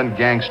hooligans and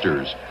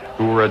gangsters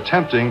who were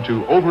attempting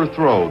to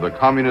overthrow the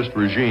communist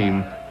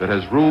regime that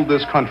has ruled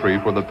this country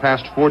for the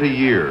past 40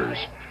 years.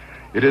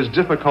 It is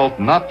difficult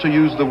not to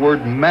use the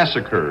word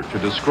massacre to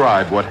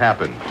describe what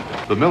happened.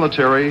 The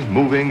military,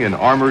 moving in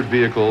armored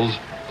vehicles,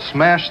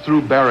 smashed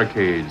through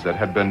barricades that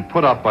had been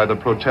put up by the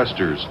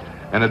protesters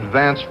and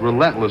advanced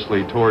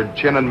relentlessly toward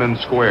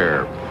Tiananmen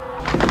Square.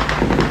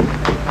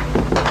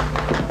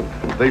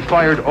 They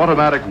fired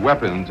automatic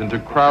weapons into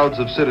crowds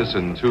of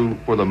citizens who,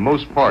 for the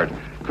most part,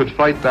 could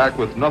fight back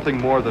with nothing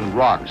more than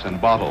rocks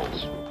and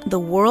bottles. The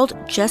world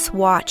just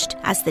watched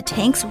as the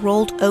tanks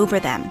rolled over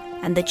them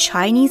and the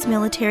Chinese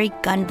military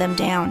gunned them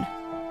down.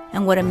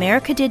 And what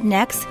America did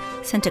next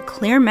sent a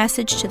clear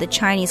message to the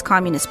Chinese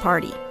Communist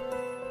Party.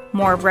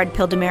 More of Red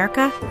Pilled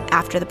America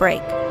after the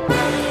break.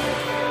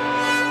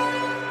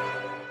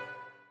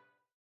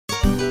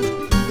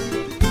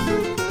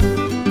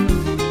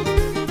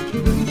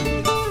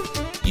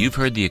 You've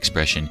heard the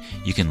expression,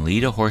 you can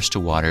lead a horse to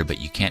water,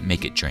 but you can't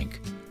make it drink.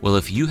 Well,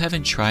 if you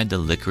haven't tried the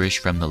licorice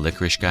from the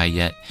Licorice Guy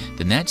yet,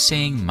 then that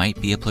saying might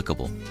be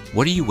applicable.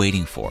 What are you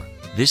waiting for?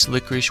 This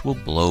licorice will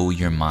blow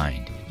your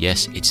mind.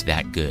 Yes, it's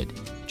that good.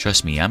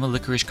 Trust me, I'm a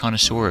licorice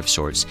connoisseur of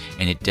sorts,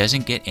 and it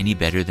doesn't get any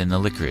better than the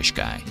Licorice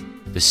Guy.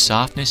 The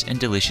softness and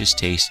delicious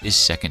taste is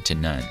second to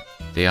none.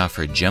 They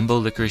offer jumbo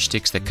licorice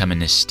sticks that come in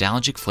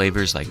nostalgic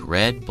flavors like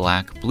red,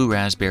 black, blue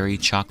raspberry,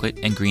 chocolate,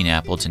 and green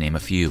apple, to name a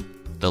few.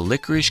 The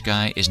Licorice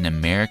Guy is an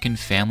American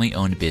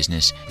family-owned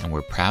business, and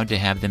we're proud to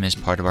have them as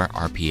part of our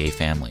RPA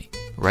family.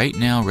 Right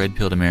now, Red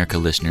Pilled America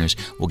listeners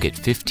will get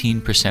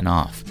 15%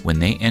 off when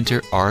they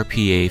enter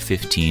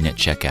RPA15 at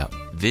checkout.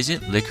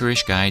 Visit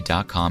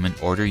licoriceguy.com and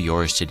order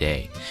yours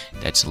today.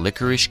 That's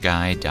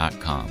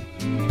licoriceguy.com.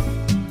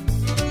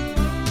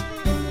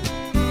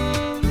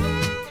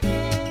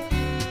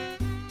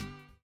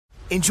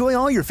 Enjoy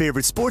all your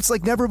favorite sports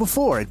like never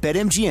before at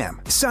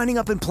BetMGM. Signing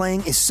up and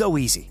playing is so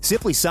easy.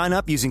 Simply sign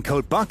up using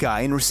code Buckeye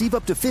and receive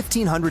up to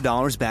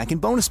 $1,500 back in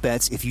bonus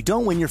bets if you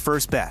don't win your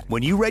first bet.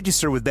 When you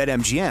register with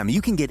BetMGM,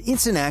 you can get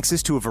instant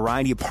access to a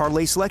variety of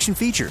parlay selection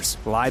features,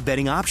 live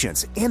betting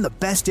options, and the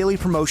best daily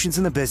promotions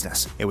in the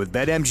business. And with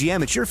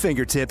BetMGM at your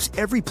fingertips,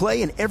 every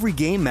play and every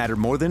game matter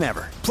more than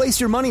ever. Place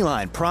your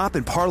moneyline, prop,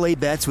 and parlay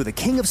bets with the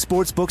king of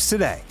sportsbooks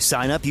today.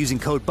 Sign up using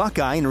code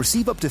Buckeye and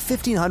receive up to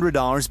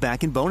 $1,500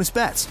 back in bonus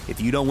bets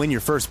if you don't win your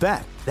first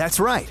bet. That's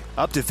right,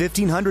 up to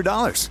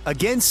 $1,500.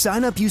 Again,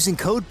 sign up using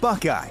code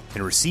Buckeye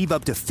and receive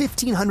up to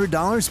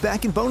 $1,500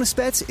 back in bonus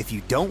bets if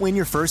you don't win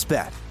your first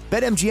bet.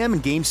 BetMGM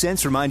and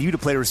GameSense remind you to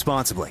play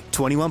responsibly.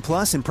 21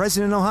 plus and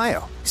present in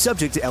Ohio.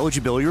 Subject to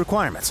eligibility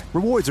requirements.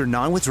 Rewards are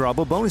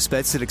non-withdrawable bonus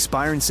bets that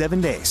expire in 7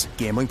 days.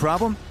 Gambling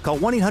problem? Call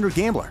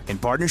 1-800-GAMBLER in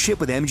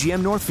partnership with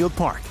MGM Northfield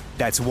Park.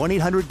 That's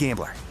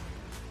 1-800-GAMBLER.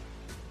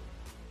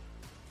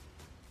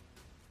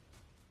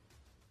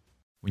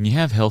 When you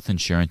have health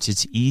insurance,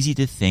 it's easy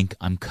to think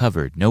I'm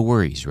covered, no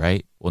worries,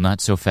 right? Well,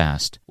 not so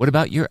fast. What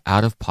about your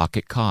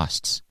out-of-pocket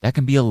costs? That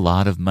can be a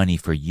lot of money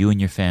for you and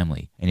your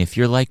family. And if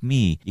you're like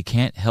me, you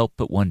can't help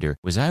but wonder,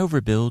 was I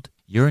overbilled?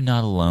 You're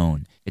not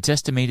alone. It's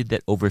estimated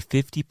that over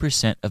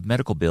 50% of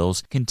medical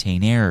bills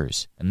contain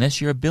errors. Unless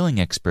you're a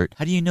billing expert,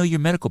 how do you know your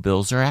medical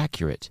bills are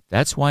accurate?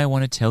 That's why I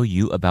want to tell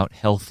you about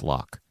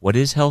HealthLock. What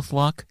is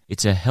HealthLock?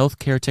 It's a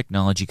healthcare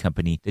technology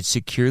company that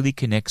securely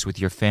connects with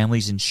your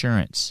family's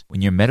insurance.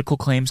 When your medical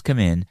claims come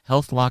in,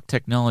 HealthLock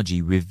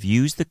technology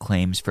reviews the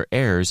claims for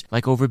errors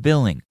like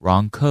overbilling,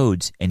 wrong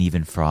codes, and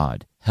even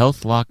fraud.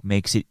 HealthLock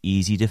makes it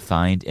easy to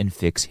find and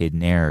fix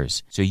hidden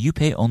errors, so you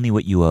pay only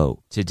what you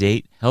owe. To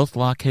date,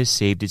 HealthLock has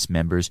saved its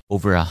members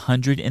over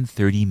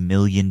 $130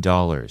 million.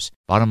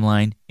 Bottom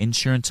line,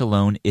 insurance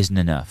alone isn't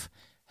enough.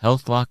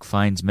 HealthLock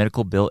finds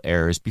medical bill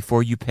errors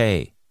before you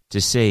pay. To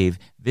save,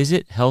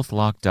 visit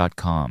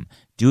healthlock.com.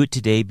 Do it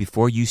today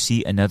before you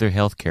see another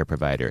healthcare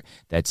provider.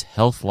 That's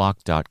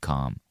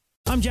healthlock.com.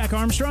 I'm Jack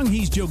Armstrong.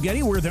 He's Joe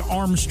Getty. We're the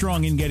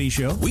Armstrong and Getty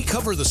Show. We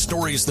cover the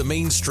stories the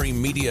mainstream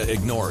media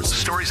ignores.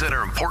 Stories that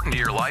are important to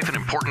your life and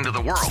important to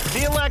the world.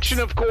 The election,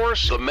 of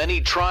course. The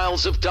many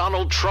trials of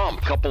Donald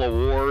Trump. Couple of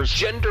wars.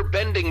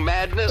 Gender-bending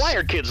madness. Why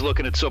are kids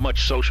looking at so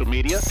much social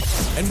media?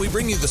 And we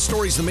bring you the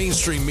stories the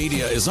mainstream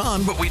media is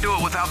on, but we do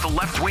it without the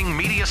left-wing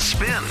media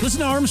spin.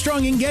 Listen to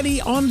Armstrong and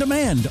Getty on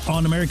demand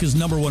on America's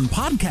 #1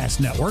 podcast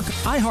network,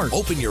 iHeart.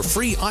 Open your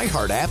free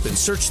iHeart app and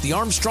search The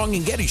Armstrong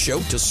and Getty Show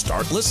to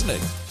start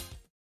listening.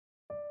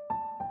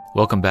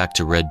 Welcome back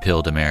to Red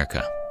Pilled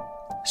America.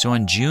 So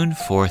on June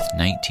 4th,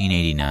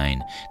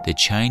 1989, the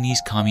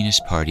Chinese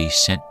Communist Party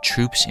sent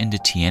troops into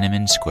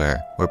Tiananmen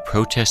Square where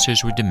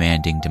protesters were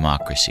demanding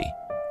democracy.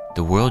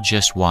 The world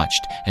just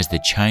watched as the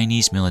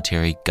Chinese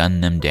military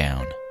gunned them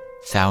down.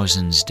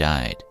 Thousands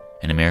died,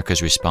 and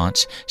America's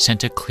response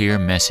sent a clear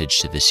message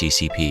to the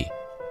CCP.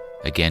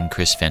 Again,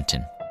 Chris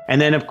Fenton. And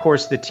then, of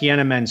course, the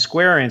Tiananmen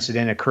Square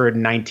incident occurred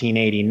in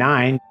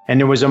 1989. And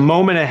there was a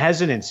moment of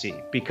hesitancy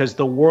because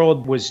the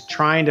world was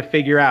trying to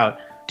figure out,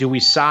 do we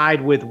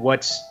side with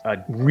what's a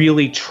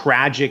really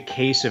tragic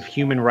case of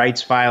human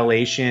rights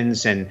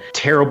violations and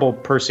terrible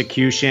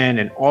persecution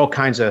and all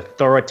kinds of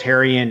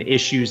authoritarian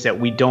issues that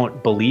we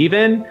don't believe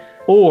in?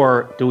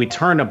 Or do we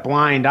turn a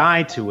blind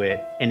eye to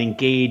it and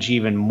engage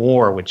even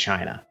more with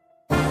China?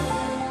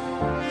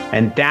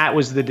 And that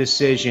was the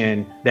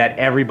decision that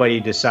everybody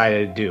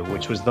decided to do,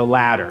 which was the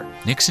latter.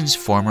 Nixon's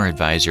former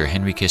advisor,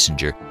 Henry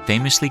Kissinger,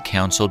 famously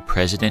counseled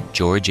President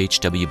George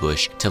H.W.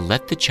 Bush to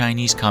let the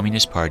Chinese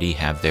Communist Party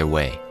have their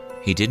way.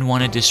 He didn't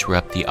want to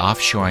disrupt the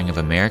offshoring of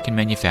American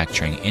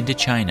manufacturing into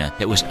China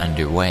that was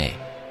underway.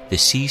 The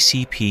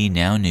CCP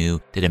now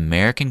knew that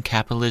American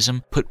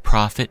capitalism put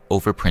profit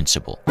over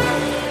principle.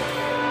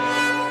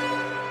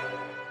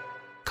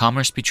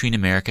 Commerce between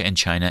America and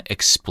China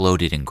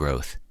exploded in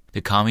growth. The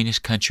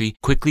communist country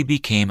quickly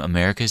became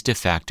America's de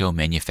facto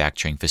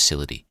manufacturing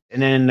facility. And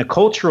then in the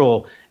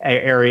cultural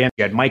area,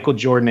 you had Michael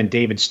Jordan and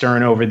David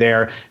Stern over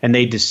there, and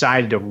they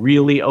decided to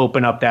really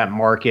open up that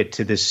market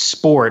to this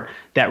sport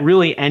that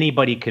really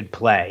anybody could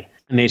play.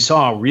 And they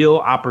saw a real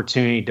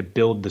opportunity to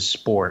build the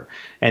sport.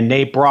 And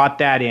they brought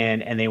that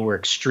in, and they were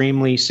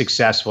extremely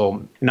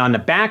successful. And on the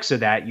backs of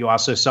that, you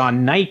also saw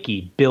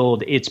Nike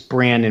build its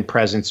brand and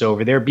presence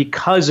over there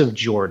because of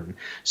Jordan.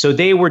 So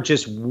they were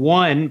just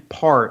one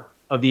part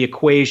of the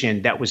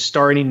equation that was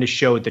starting to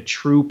show the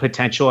true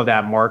potential of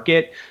that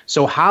market.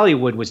 So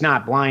Hollywood was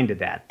not blind to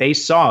that. They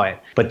saw it,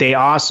 but they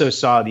also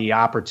saw the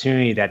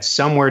opportunity that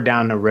somewhere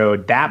down the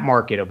road, that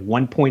market of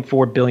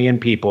 1.4 billion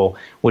people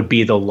would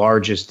be the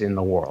largest in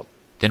the world.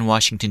 Then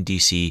Washington,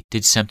 D.C.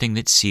 did something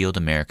that sealed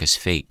America's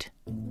fate.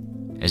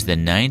 As the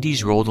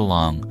 90s rolled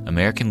along,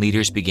 American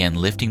leaders began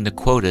lifting the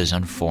quotas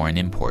on foreign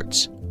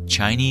imports.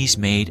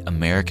 Chinese-made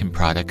American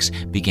products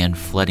began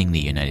flooding the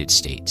United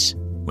States.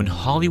 When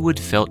Hollywood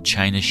felt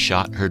China's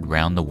shot heard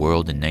round the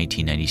world in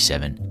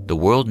 1997, the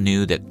world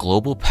knew that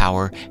global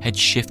power had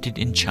shifted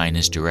in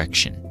China's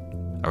direction.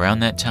 Around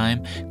that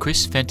time,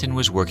 Chris Fenton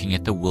was working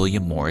at the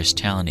William Morris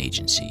Talent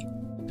Agency.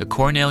 The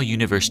Cornell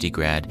University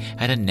grad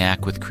had a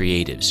knack with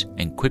creatives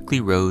and quickly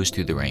rose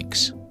through the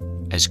ranks.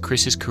 As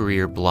Chris's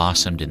career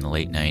blossomed in the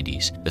late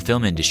 90s, the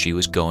film industry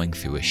was going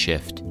through a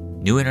shift.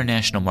 New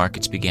international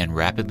markets began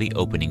rapidly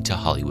opening to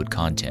Hollywood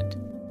content.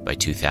 By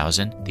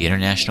 2000, the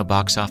international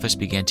box office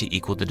began to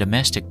equal the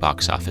domestic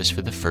box office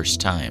for the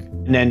first time.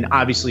 And then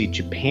obviously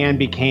Japan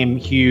became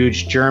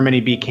huge, Germany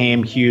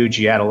became huge,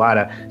 you had a lot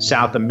of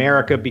South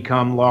America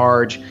become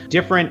large.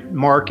 Different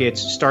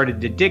markets started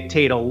to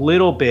dictate a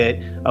little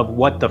bit of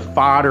what the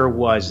fodder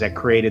was that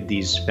created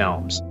these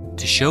films.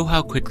 To show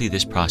how quickly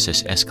this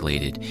process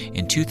escalated,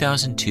 in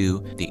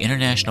 2002, the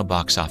international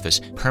box office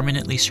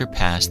permanently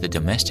surpassed the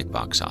domestic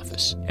box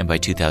office. And by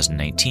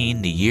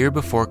 2019, the year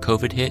before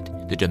COVID hit,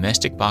 the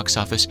domestic box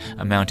office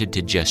amounted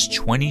to just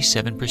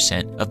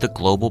 27% of the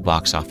global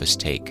box office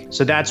take.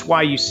 So that's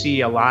why you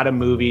see a lot of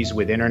movies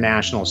with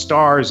international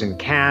stars and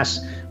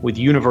casts with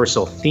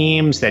universal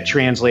themes that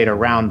translate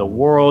around the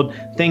world,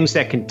 things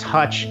that can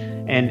touch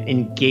and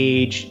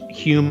engage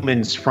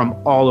humans from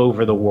all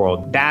over the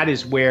world. That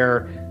is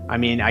where,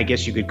 I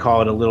guess you could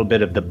call it a little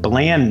bit of the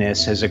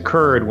blandness has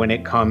occurred when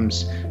it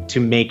comes to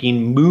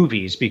making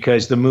movies,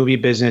 because the movie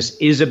business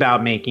is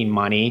about making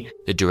money.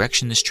 The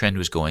direction this trend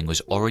was going was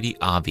already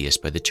obvious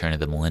by the turn of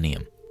the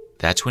millennium.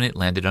 That's when it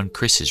landed on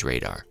Chris's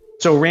radar.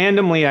 So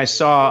randomly, I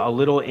saw a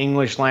little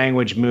English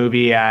language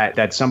movie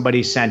that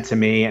somebody sent to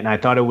me, and I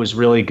thought it was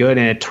really good.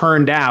 And it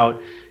turned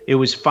out it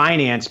was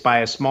financed by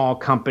a small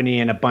company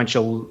and a bunch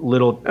of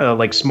little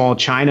small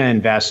China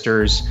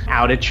investors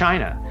out of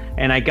China.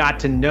 And I got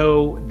to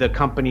know the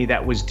company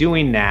that was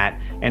doing that.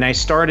 And I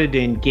started to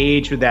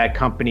engage with that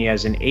company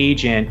as an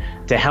agent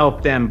to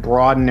help them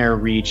broaden their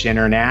reach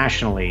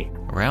internationally.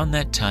 Around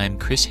that time,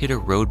 Chris hit a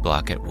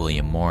roadblock at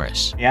William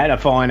Morris. I had a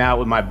falling out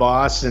with my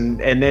boss, and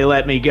they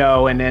let me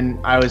go. And then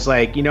I was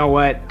like, you know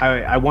what?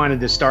 I wanted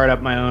to start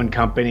up my own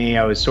company.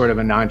 I was sort of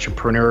an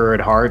entrepreneur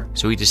at heart.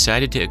 So he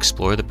decided to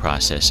explore the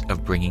process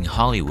of bringing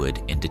Hollywood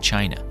into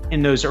China.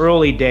 In those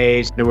early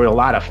days, there were a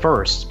lot of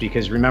firsts,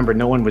 because remember,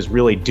 no one was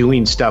really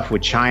doing stuff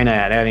with China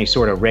at any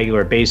sort of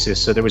regular basis.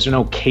 So there was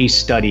no case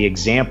study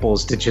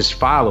examples to just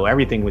follow.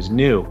 Everything was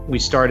new. We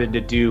started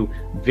to do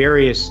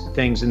various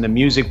things in the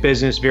music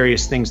business,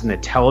 various things in the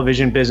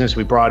television business.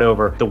 We brought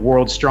over the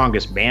world's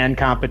strongest band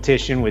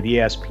competition with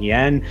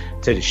ESPN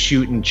to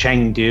shoot in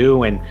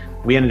Chengdu, and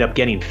we ended up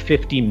getting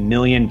 50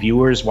 million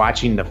viewers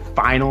watching the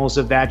finals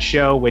of that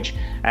show, which,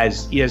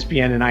 as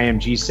ESPN and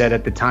IMG said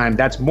at the time,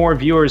 that's more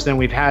viewers than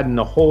we've had in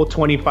the whole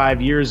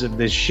 25 years of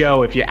this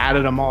show if you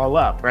added them all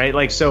up, right?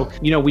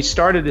 We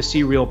started to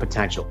see real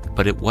potential.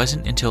 But it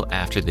wasn't until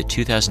after the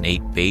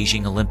 2008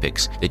 Beijing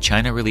Olympics that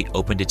China really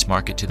opened its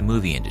market to the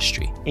movie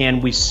industry.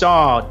 And we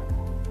saw,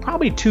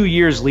 probably 2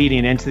 years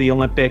leading into the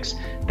Olympics,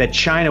 that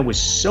China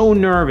was so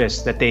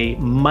nervous that they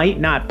might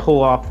not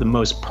pull off the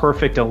most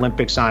perfect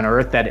Olympics on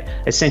earth, that it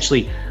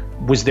essentially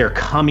was their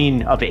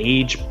coming of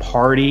age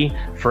party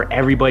for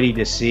everybody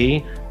to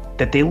see,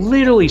 that they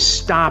literally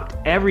stopped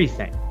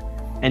everything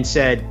and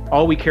said,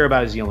 all we care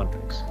about is the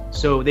Olympics.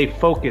 So they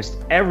focused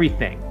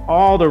everything,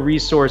 all the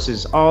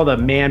resources, all the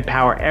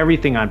manpower,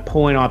 everything on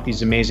pulling off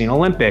these amazing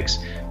Olympics.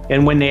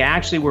 And when they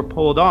actually were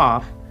pulled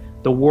off,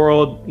 the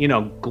world,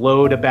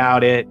 glowed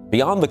about it.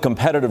 Beyond the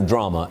competitive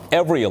drama,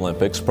 every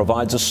Olympics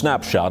provides a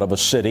snapshot of a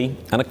city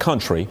and a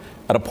country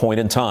at a point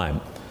in time.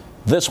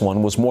 This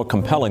one was more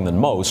compelling than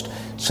most,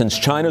 since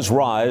China's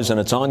rise and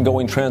its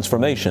ongoing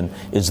transformation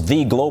is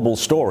the global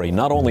story,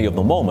 not only of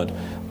the moment,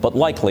 but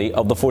likely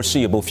of the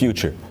foreseeable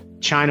future.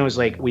 China was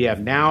like, we have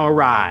now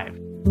arrived.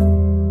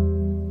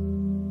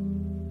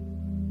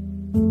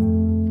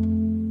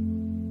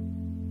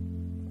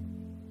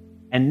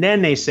 And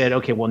then they said,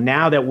 okay, well,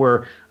 now that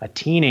we're a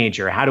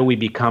teenager, how do we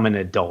become an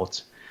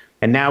adult?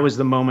 And that was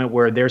the moment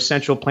where their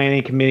central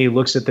planning committee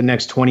looks at the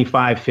next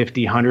 25,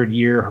 50,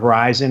 100-year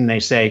horizon. They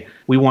say,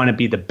 we want to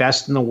be the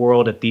best in the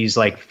world at these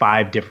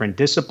 5 different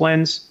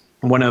disciplines.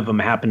 One of them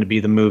happened to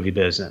be the movie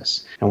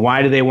business. And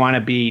why do they want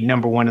to be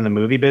number one in the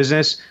movie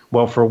business?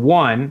 Well, for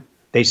one,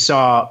 they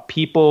saw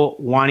people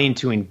wanting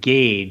to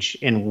engage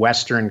in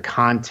Western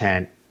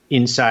content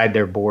inside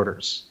their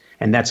borders.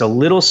 And that's a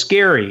little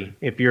scary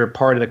if you're a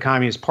part of the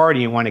Communist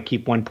Party and want to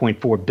keep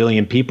 1.4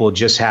 billion people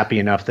just happy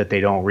enough that they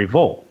don't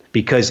revolt.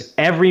 Because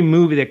every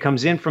movie that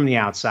comes in from the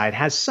outside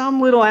has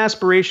some little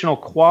aspirational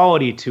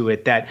quality to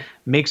it that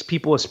makes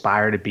people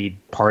aspire to be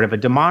part of a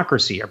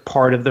democracy or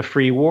part of the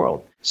free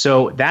world.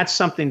 So that's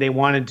something they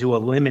wanted to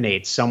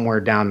eliminate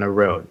somewhere down the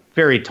road.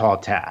 Very tall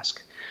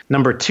task.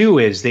 Number 2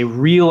 is they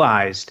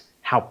realized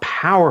how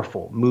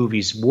powerful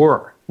movies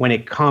were when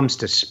it comes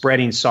to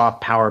spreading soft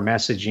power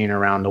messaging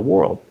around the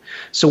world.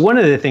 So one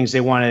of the things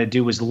they wanted to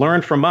do was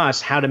learn from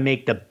us how to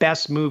make the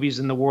best movies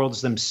in the world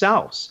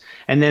themselves.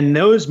 And then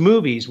those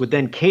movies would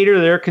then cater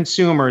to their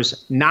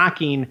consumers,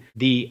 knocking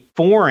the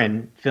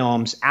foreign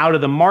films out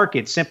of the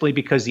market simply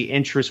because the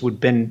interest would have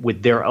been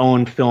with their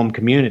own film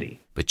community.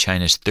 But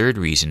China's third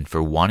reason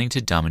for wanting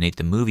to dominate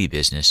the movie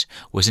business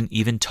was an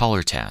even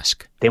taller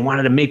task. They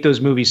wanted to make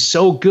those movies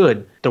so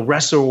good, the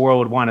rest of the world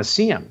would want to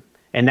see them.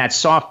 And that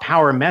soft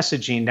power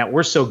messaging that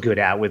we're so good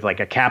at with like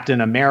a Captain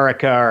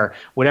America or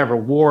whatever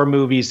war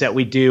movies that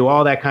we do,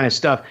 all that kind of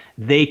stuff,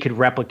 they could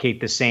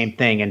replicate the same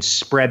thing and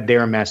spread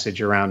their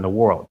message around the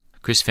world.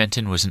 Chris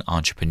Fenton was an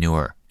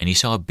entrepreneur, and he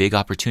saw a big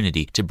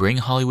opportunity to bring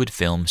Hollywood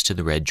films to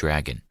the Red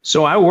Dragon.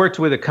 So I worked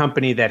with a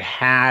company that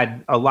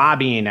had a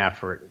lobbying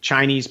effort,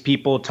 Chinese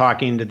people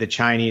talking to the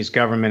Chinese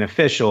government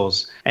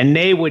officials, and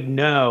they would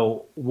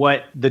know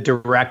what the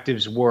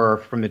directives were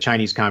from the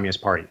Chinese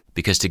Communist Party.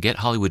 Because to get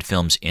Hollywood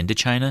films into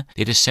China,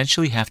 they'd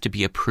essentially have to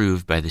be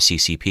approved by the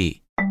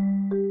CCP.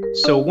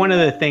 So one of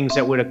the things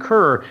that would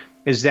occur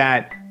is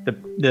that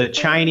the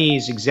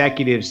Chinese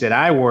executives that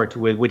I worked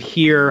with would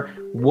hear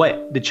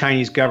what the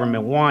Chinese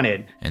government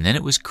wanted. And then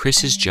it was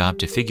Chris's job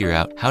to figure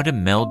out how to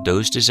meld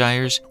those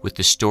desires with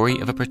the story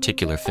of a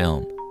particular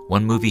film.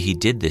 One movie he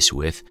did this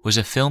with was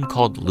a film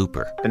called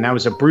Looper. And that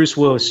was a Bruce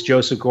Willis,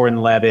 Joseph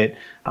Gordon-Levitt,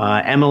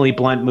 Emily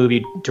Blunt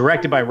movie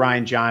directed by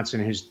Rian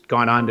Johnson, who's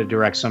gone on to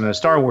direct some of the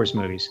Star Wars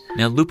movies.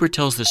 Now, Looper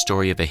tells the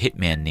story of a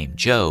hitman named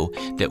Joe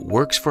that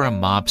works for a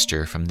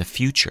mobster from the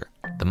future.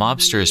 The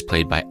mobster is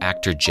played by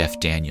actor Jeff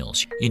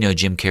Daniels, you know,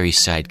 Jim Carrey's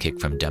sidekick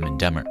from Dumb and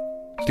Dumber.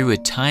 Through a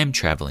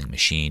time-traveling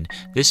machine,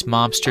 this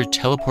mobster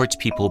teleports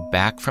people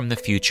back from the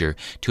future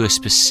to a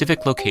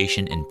specific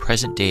location in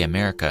present-day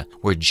America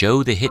where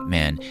Joe the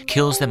hitman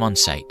kills them on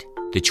sight.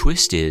 The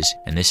twist is,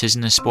 and this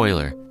isn't a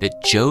spoiler,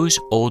 that Joe's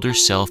older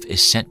self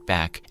is sent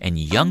back and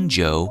young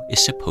Joe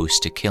is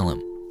supposed to kill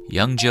him.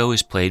 Young Joe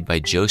is played by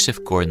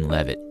Joseph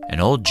Gordon-Levitt,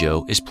 and old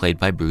Joe is played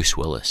by Bruce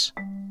Willis.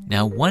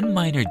 Now, one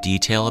minor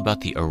detail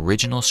about the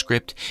original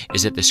script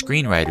is that the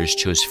screenwriters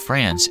chose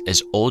France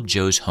as old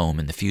Joe's home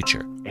in the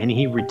future. And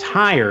he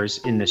retires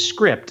in the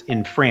script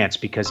in France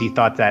because he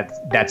thought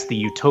that that's the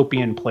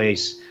utopian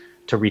place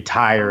to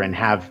retire and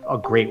have a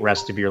great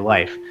rest of your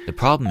life. The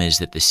problem is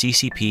that the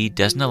CCP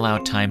doesn't allow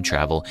time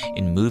travel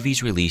in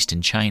movies released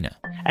in China.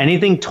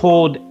 Anything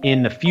told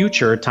in the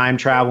future, time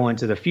travel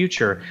into the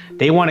future,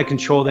 they want to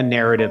control the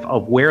narrative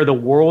of where the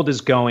world is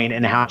going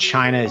and how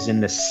China is in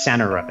the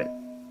center of it.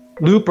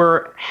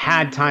 Looper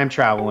had time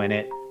travel in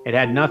it. It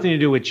had nothing to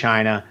do with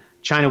China.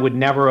 China would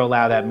never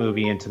allow that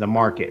movie into the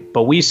market.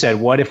 But we said,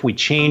 what if we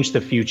change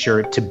the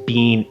future to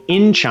being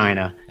in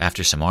China?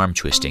 After some arm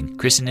twisting,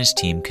 Chris and his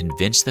team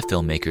convinced the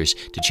filmmakers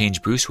to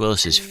change Bruce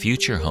Willis's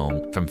future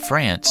home from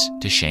France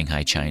to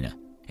Shanghai, China.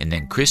 And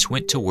then Chris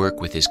went to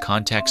work with his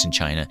contacts in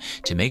China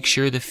to make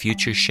sure the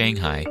future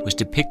Shanghai was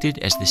depicted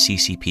as the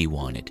CCP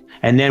wanted.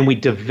 And then we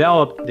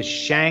developed the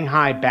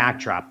Shanghai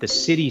backdrop, the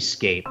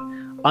cityscape,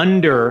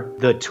 under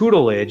the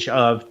tutelage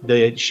of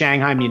the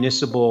Shanghai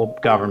municipal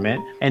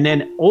government. And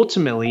then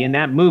ultimately in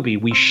that movie,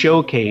 we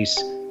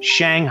showcase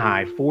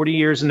Shanghai 40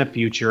 years in the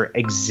future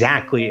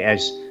exactly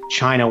as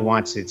China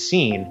wants it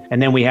seen.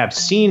 And then we have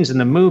scenes in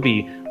the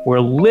movie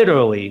where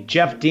literally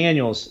Jeff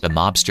Daniels, the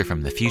mobster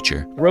from the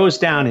future, throws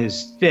down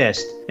his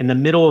fist in the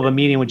middle of a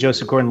meeting with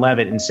Joseph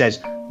Gordon-Levitt and says,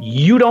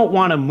 you don't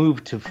want to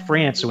move to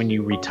France when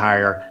you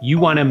retire. You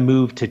want to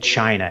move to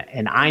China.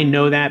 And I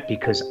know that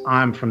because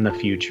I'm from the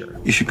future.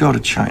 You should go to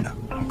China.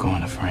 I'm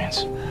going to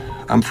France.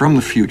 I'm from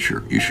the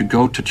future. You should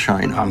go to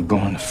China. I'm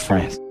going to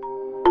France.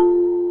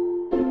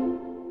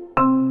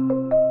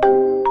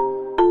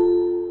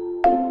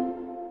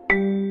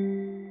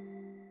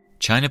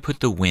 China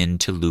put the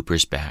wind to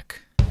Looper's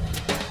back.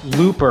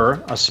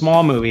 Looper, a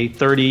small movie,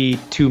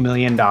 $32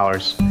 million,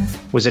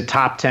 was a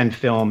top 10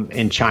 film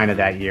in China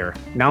that year.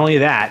 Not only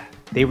that,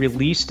 they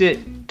released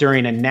it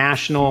during a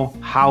national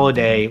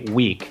holiday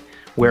week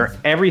where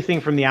everything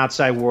from the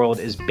outside world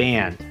is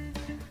banned.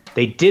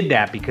 They did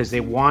that because they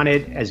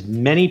wanted as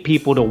many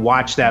people to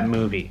watch that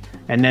movie.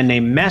 And then they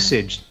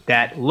messaged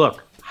that,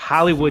 look,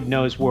 Hollywood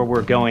knows where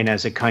we're going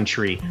as a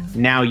country.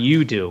 Now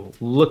you do.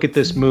 Look at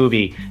this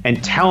movie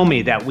and tell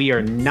me that we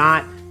are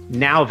not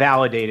now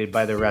validated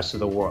by the rest of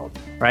the world,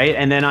 right?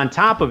 And then on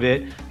top of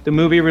it, the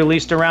movie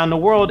released around the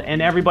world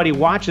and everybody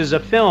watches a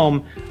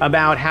film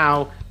about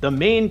how the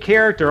main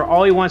character,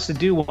 all he wants to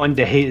do one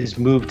day is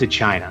move to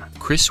China.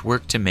 Chris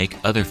worked to make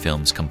other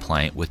films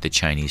compliant with the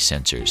Chinese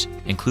censors,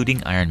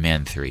 including Iron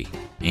Man 3.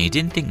 And he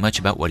didn't think much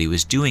about what he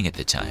was doing at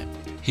the time.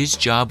 His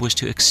job was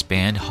to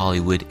expand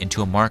Hollywood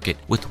into a market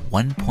with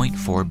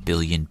 1.4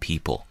 billion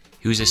people.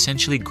 He was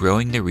essentially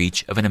growing the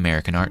reach of an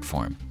American art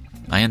form.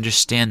 I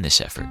understand this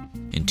effort.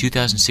 In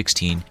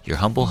 2016, your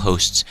humble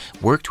hosts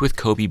worked with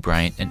Kobe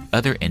Bryant and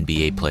other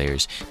NBA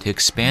players to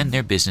expand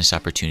their business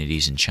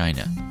opportunities in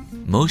China.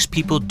 Most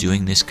people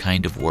doing this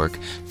kind of work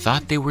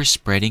thought they were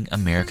spreading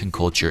American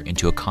culture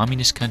into a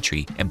communist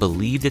country and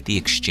believed that the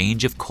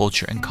exchange of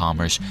culture and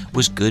commerce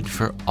was good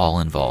for all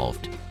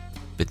involved.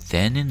 But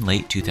then in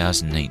late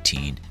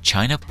 2019,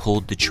 China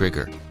pulled the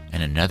trigger,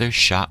 and another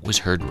shot was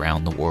heard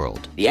round the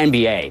world. The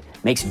NBA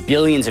makes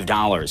billions of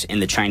dollars in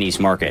the Chinese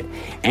market,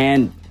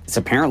 and it's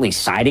apparently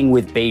siding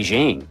with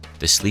Beijing.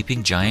 The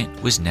sleeping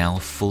giant was now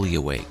fully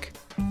awake.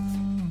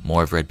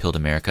 More of Red Pilled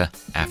America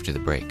after the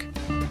break.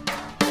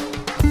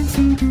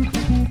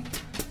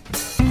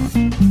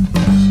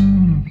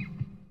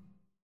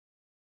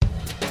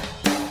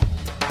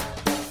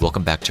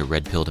 Welcome back to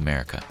Red Pilled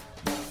America.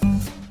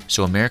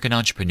 so American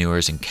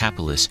entrepreneurs and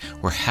capitalists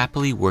were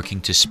happily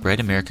working to spread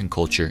American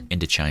culture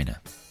into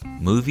China.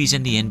 Movies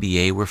and the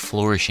NBA were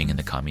flourishing in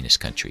the communist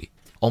country.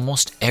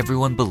 Almost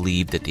everyone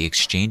believed that the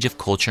exchange of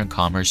culture and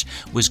commerce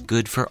was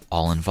good for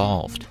all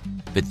involved.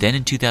 But then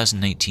in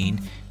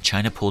 2019,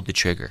 China pulled the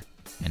trigger,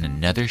 and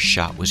another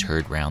shot was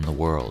heard round the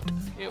world.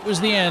 It was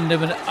the end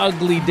of an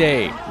ugly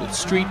day, with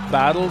street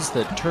battles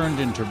that turned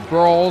into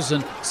brawls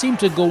and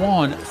seemed to go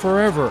on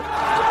forever.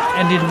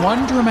 And in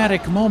one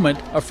dramatic moment,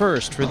 a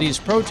first for these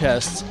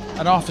protests,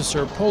 an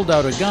officer pulled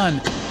out a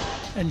gun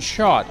and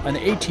shot an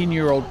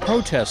 18-year-old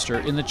protester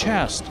in the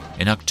chest.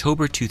 In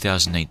October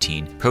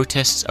 2019,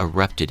 protests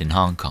erupted in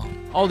Hong Kong.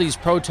 All these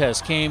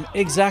protests came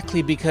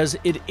exactly because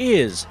it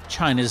is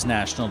China's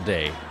National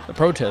Day. The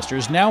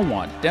protesters now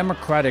want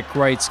democratic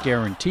rights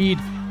guaranteed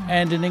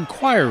and an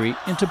inquiry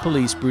into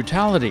police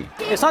brutality.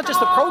 It's not just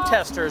the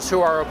protesters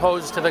who are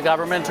opposed to the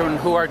government and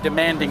who are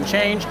demanding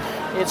change.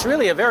 It's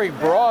really a very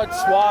broad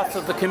swath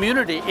of the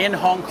community in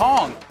Hong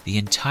Kong. The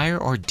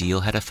entire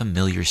ordeal had a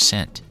familiar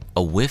scent.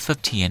 A whiff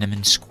of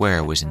Tiananmen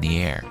Square was in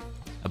the air.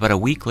 About a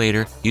week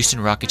later, Houston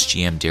Rockets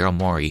GM Daryl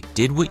Morey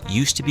did what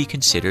used to be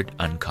considered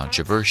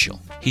uncontroversial.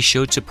 He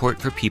showed support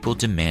for people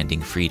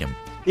demanding freedom.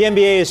 The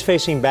NBA is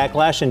facing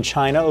backlash in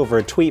China over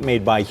a tweet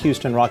made by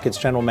Houston Rockets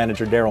general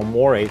manager Daryl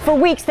Morey. For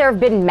weeks, there have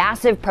been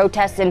massive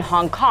protests in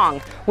Hong Kong,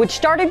 which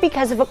started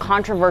because of a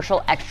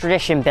controversial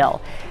extradition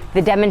bill.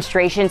 The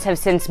demonstrations have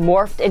since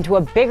morphed into a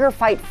bigger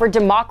fight for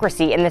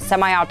democracy in the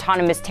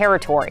semi-autonomous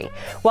territory.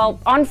 Well,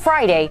 on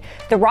Friday,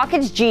 the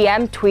Rockets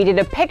GM tweeted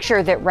a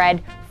picture that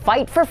read,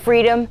 "Fight for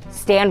freedom,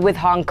 stand with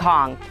Hong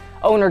Kong."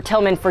 Owner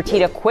Tillman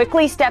Fertitta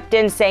quickly stepped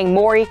in, saying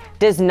Morey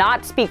does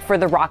not speak for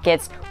the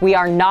Rockets. We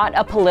are not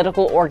a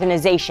political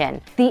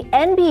organization. The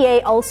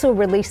NBA also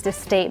released a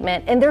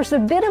statement, and there's a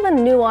bit of a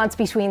nuance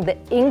between the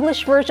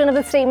English version of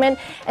the statement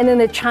and then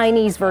the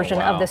Chinese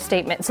version of the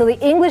statement. So the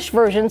English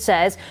version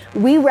says,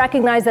 "We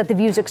recognize that the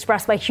views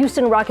expressed by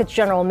Houston Rockets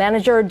general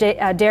manager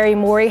Daryl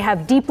Morey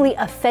have deeply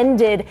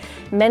offended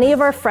many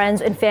of our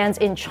friends and fans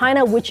in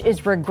China, which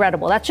is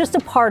regrettable." That's just a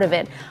part of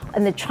it.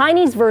 In the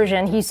Chinese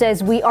version, he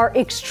says, "We are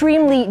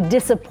extremely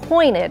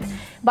disappointed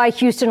by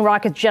Houston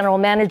Rockets general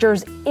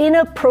manager's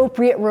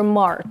inappropriate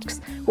remarks,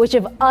 which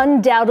have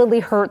undoubtedly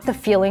hurt the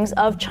feelings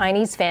of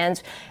Chinese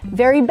fans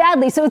very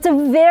badly." So it's a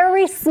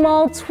very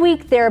small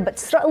tweak there,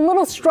 but a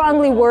little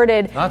strongly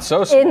worded. Not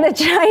so small. In the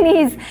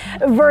Chinese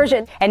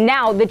version. And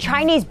now the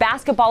Chinese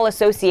Basketball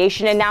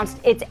Association announced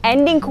it's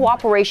ending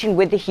cooperation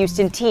with the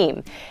Houston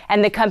team.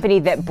 And the company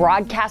that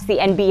broadcasts the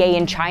NBA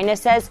in China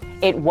says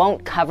it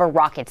won't cover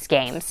Rockets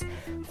games.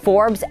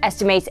 Forbes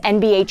estimates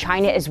NBA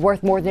China is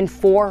worth more than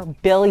 $4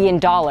 billion.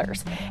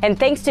 And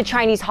thanks to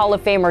Chinese Hall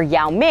of Famer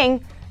Yao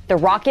Ming, the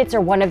Rockets are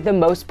one of the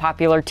most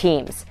popular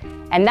teams.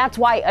 And that's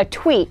why a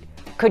tweet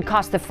could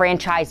cost the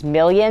franchise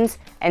millions,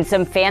 and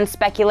some fans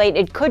speculate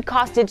it could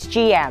cost its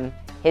GM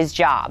his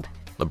job.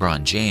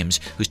 LeBron James,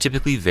 who's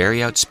typically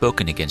very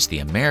outspoken against the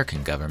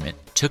American government,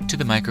 took to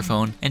the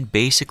microphone and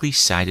basically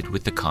sided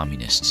with the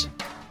communists.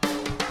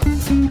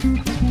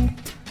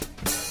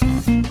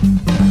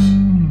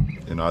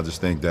 I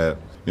just think that,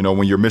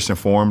 when you're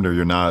misinformed or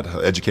you're not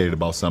educated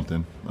about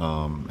something,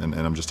 and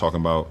I'm just talking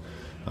about,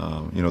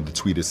 the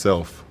tweet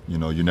itself, you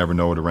never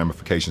know the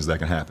ramifications that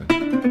can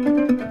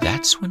happen.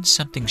 That's when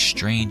something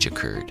strange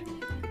occurred.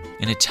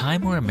 In a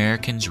time where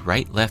Americans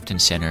right, left,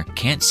 and center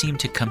can't seem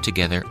to come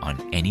together on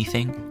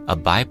anything, a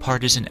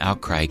bipartisan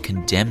outcry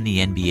condemned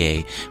the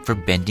NBA for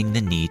bending the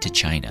knee to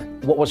China.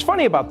 What was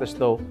funny about this,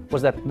 though,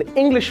 was that the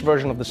English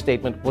version of the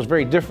statement was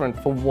very different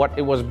from what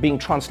it was being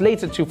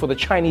translated to for the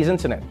Chinese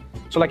internet.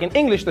 So like in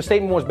English, the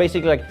statement was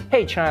basically like,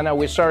 "Hey, China,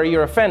 we're sorry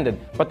you're offended."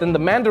 But then the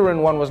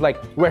Mandarin one was like,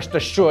 "Rest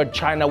assured,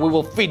 China, we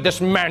will feed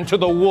this man to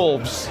the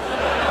wolves."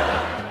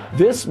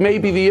 This may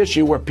be the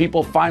issue where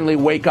people finally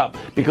wake up,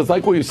 because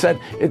like what you said,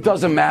 it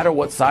doesn't matter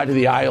what side of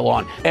the aisle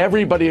on.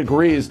 Everybody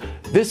agrees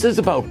this is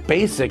about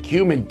basic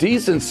human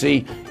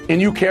decency, and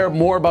you care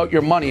more about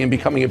your money and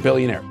becoming a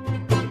billionaire.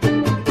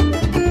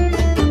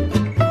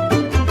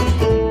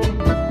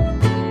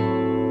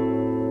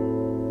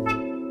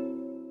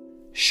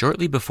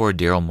 Shortly before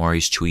Daryl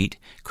Morey's tweet,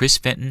 Chris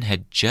Fenton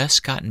had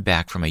just gotten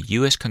back from a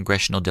U.S.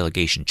 congressional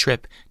delegation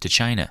trip to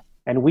China.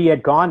 And we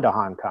had gone to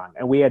Hong Kong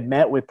and we had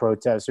met with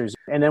protesters.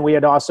 And then we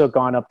had also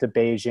gone up to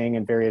Beijing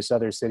and various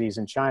other cities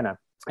in China.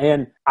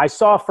 And I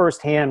saw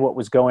firsthand what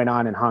was going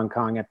on in Hong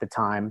Kong at the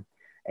time.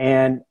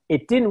 And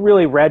it didn't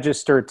really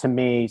register to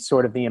me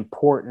sort of the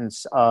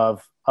importance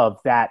of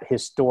that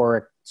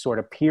historic sort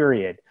of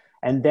period.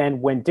 And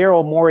then when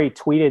Daryl Morey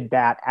tweeted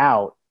that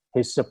out,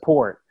 his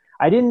support,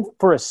 I didn't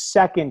for a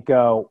second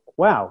go,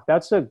 wow,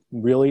 that's a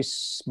really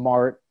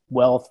smart,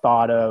 well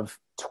thought of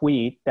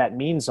tweet that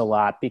means a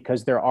lot,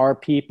 because there are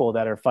people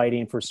that are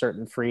fighting for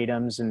certain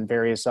freedoms and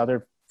various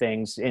other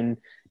things in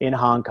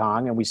Hong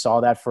Kong. And we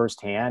saw that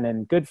firsthand,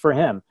 and good for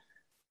him.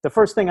 The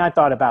first thing I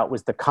thought about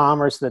was the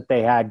commerce that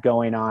they had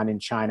going on in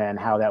China and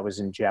how that was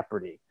in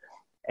jeopardy.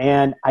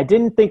 And I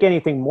didn't think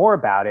anything more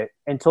about it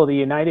until the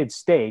United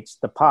States,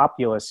 the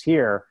populace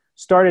here,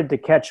 started to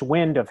catch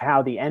wind of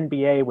how the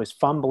NBA was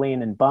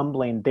fumbling and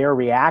bumbling their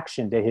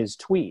reaction to his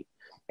tweet.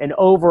 And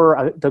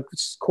over the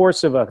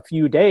course of a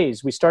few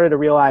days, we started to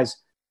realize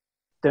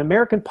the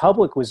American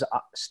public was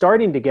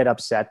starting to get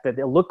upset that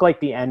it looked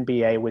like the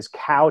NBA was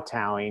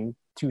kowtowing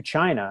to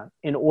China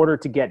in order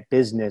to get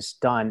business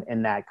done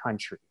in that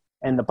country.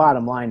 And the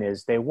bottom line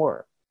is they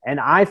were. And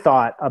I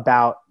thought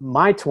about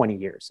my 20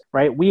 years,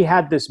 right? We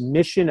had this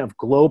mission of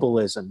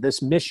globalism,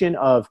 this mission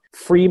of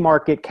free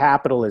market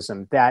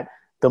capitalism, that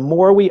the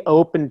more we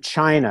opened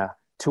China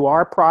to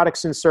our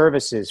products and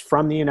services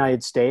from the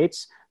United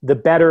States, the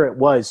better it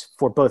was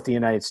for both the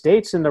United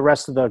States and the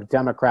rest of the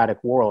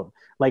democratic world.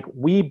 Like,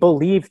 we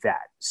believed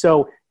that.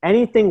 So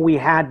anything we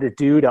had to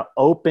do to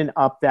open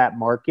up that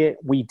market,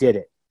 we did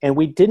it. And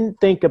we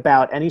didn't think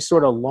about any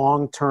sort of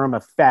long-term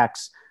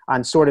effects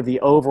on sort of the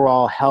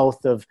overall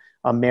health of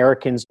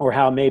Americans, or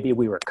how maybe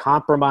we were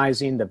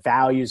compromising the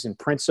values and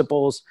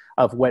principles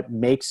of what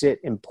makes it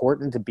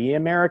important to be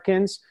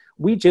Americans.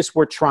 We just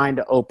were trying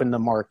to open the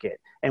market.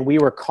 And we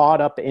were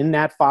caught up in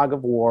that fog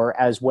of war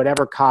as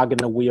whatever cog in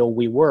the wheel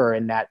we were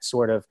in that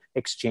sort of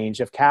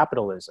exchange of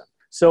capitalism.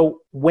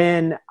 So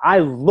when I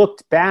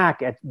looked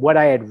back at what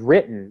I had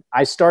written,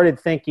 I started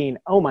thinking,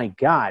 oh my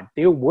God,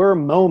 there were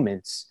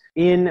moments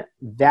in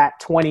that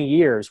 20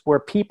 years where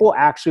people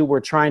actually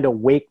were trying to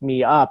wake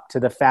me up to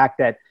the fact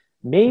that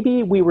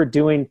maybe we were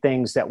doing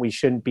things that we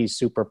shouldn't be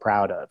super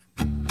proud of.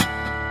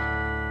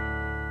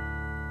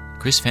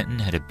 Chris Fenton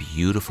had a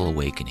beautiful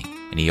awakening,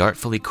 and he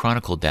artfully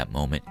chronicled that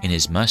moment in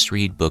his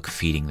must-read book,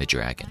 Feeding the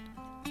Dragon.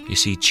 You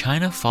see,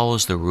 China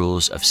follows the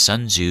rules of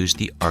Sun Tzu's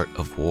The Art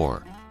of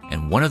War,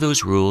 and one of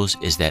those rules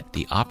is that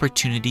the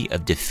opportunity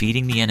of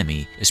defeating the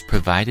enemy is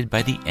provided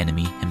by the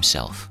enemy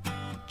himself.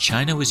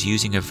 China was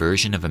using a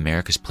version of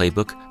America's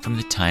playbook from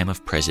the time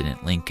of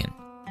President Lincoln.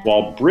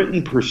 While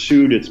Britain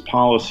pursued its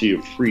policy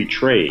of free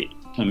trade,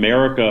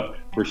 America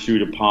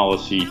pursued a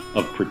policy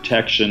of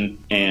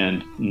protection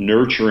and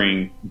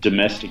nurturing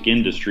domestic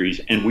industries,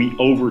 and we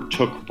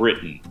overtook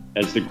Britain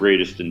as the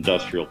greatest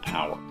industrial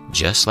power.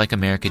 Just like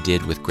America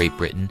did with Great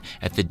Britain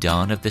at the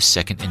dawn of the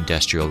Second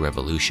Industrial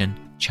Revolution,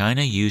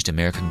 China used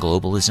American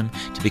globalism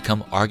to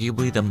become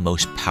arguably the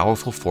most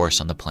powerful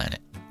force on the planet.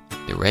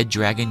 The Red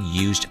Dragon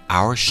used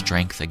our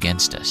strength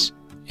against us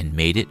and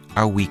made it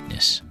our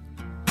weakness.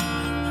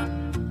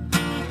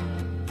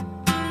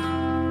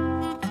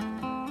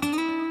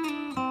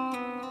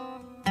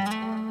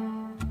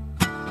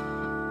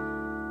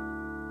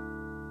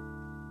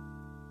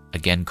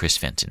 Again, Chris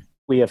Fenton.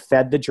 We have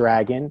fed the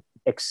dragon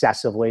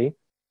excessively.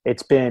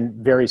 It's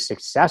been very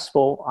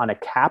successful on a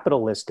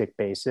capitalistic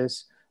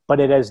basis, but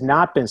it has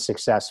not been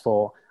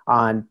successful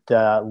on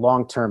the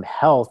long-term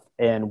health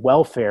and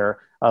welfare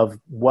of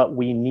what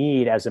we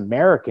need as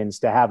Americans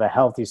to have a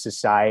healthy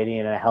society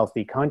and a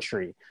healthy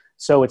country.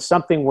 So it's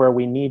something where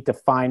we need to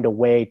find a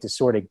way to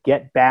sort of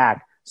get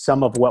back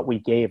some of what we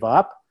gave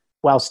up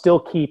while still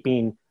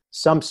keeping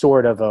some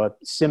sort of a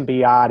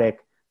symbiotic,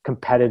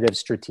 competitive,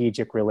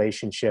 strategic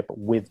relationship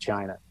with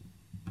China.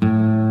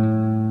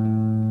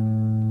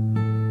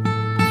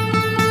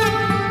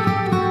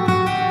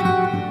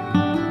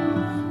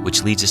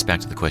 Which leads us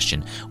back to the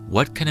question,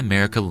 what can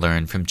America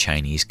learn from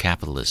Chinese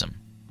capitalism?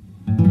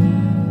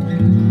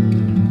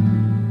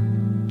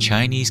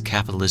 Chinese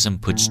capitalism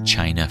puts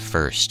China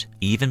first,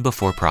 even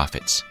before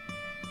profits.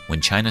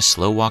 When China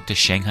slow-walked a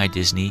Shanghai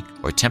Disney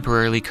or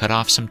temporarily cut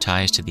off some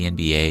ties to the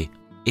NBA,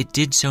 it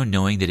did so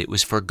knowing that it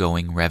was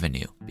foregoing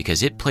revenue,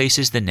 because it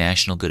places the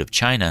national good of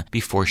China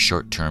before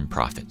short-term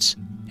profits.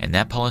 And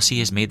that policy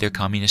has made their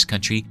communist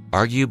country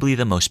arguably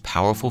the most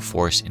powerful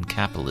force in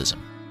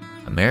capitalism.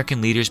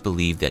 American leaders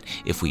believed that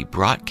if we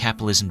brought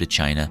capitalism to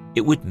China,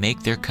 it would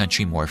make their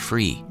country more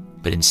free.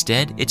 But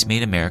instead, it's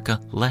made America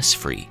less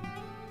free.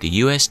 The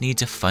U.S.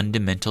 needs a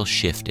fundamental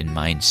shift in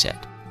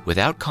mindset.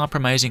 Without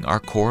compromising our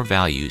core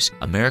values,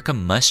 America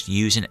must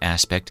use an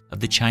aspect of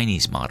the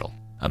Chinese model.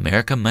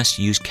 America must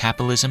use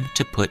capitalism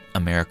to put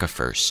America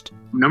first.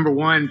 Number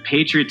one,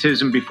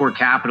 patriotism before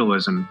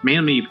capitalism,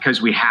 mainly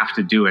because we have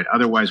to do it.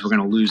 Otherwise, we're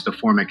going to lose the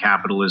form of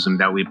capitalism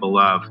that we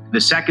beloved.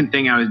 The second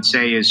thing I would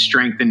say is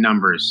strength in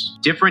numbers.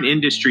 Different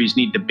industries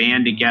need to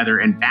band together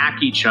and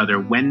back each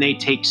other when they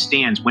take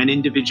stands, when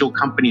individual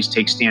companies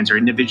take stands or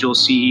individual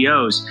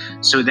CEOs,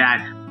 so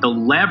that the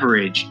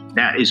leverage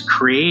that is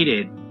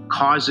created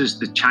causes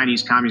the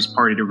Chinese Communist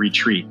Party to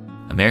retreat.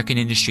 American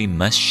industry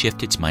must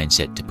shift its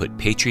mindset to put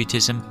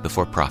patriotism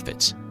before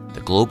profits.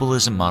 The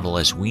globalism model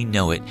as we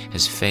know it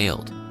has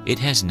failed. It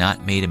has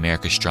not made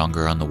America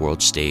stronger on the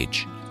world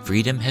stage.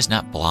 Freedom has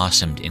not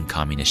blossomed in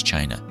communist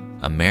China.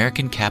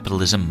 American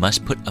capitalism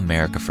must put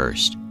America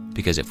first,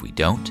 because if we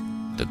don't,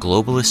 the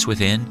globalists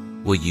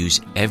within will use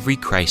every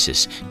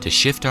crisis to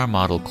shift our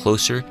model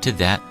closer to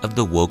that of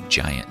the woke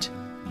giant.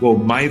 Well,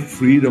 my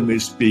freedom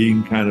is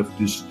being kind of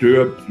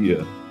disturbed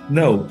here.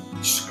 No,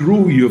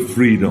 screw your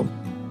freedom.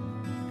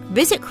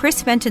 Visit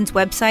Chris Fenton's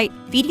website,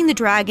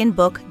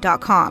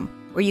 feedingthedragonbook.com,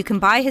 where you can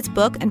buy his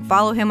book and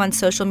follow him on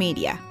social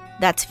media.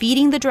 That's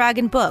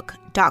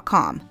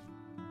feedingthedragonbook.com.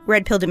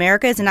 Red Pilled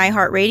America is an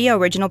iHeartRadio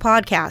original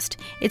podcast.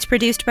 It's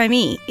produced by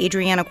me,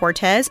 Adriana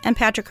Cortez, and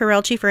Patrick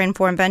Corelchi for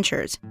Informed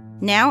Ventures.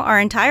 Now, our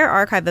entire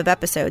archive of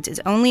episodes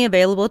is only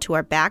available to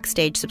our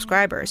Backstage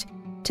subscribers.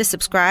 To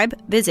subscribe,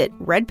 visit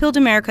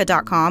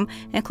redpilledamerica.com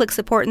and click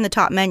support in the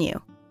top menu.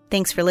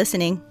 Thanks for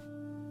listening.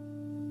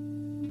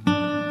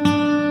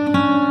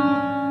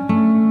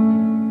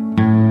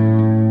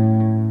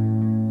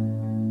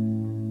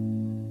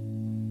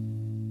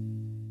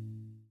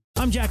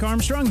 I'm Jack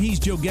Armstrong. He's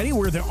Joe Getty.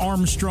 We're the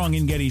Armstrong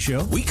and Getty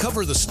Show. We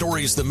cover the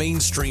stories the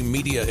mainstream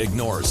media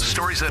ignores.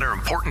 Stories that are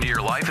important to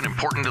your life and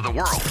important to the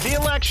world. The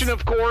election,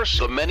 of course.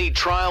 The many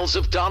trials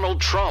of Donald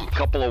Trump.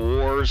 Couple of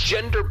wars.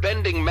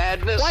 Gender-bending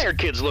madness. Why are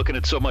kids looking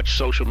at so much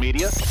social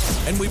media?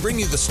 And we bring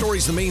you the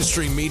stories the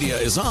mainstream media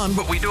is on,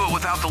 but we do it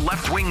without the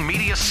left-wing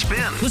media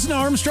spin. Listen to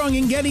Armstrong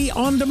and Getty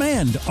on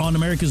demand on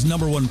America's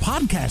 #1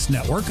 podcast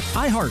network,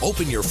 iHeart.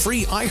 Open your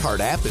free iHeart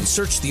app and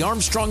search The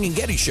Armstrong and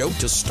Getty Show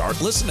to start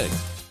listening.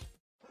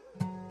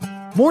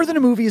 More Than a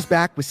Movie is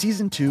back with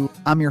Season 2.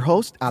 I'm your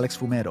host, Alex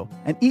Fumero,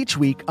 and each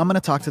week I'm going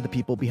to talk to the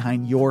people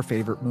behind your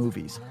favorite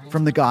movies.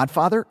 From The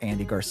Godfather,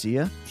 Andy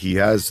Garcia. He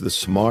has the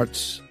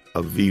smarts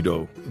of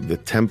Vito, the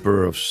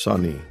temper of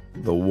Sonny,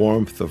 the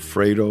warmth of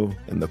Fredo,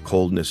 and the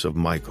coldness of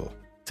Michael.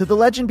 To the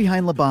legend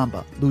behind La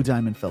Bamba, Lou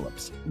Diamond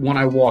Phillips. When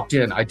I walked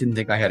in, I didn't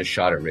think I had a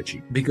shot at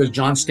Richie because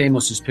John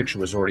Stamos' picture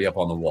was already up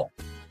on the wall.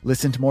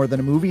 Listen to More Than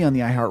a Movie on the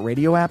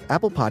iHeartRadio app,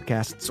 Apple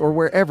Podcasts, or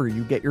wherever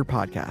you get your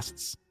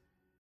podcasts.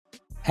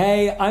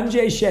 Hey, I'm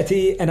Jay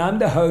Shetty, and I'm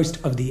the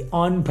host of the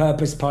On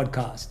Purpose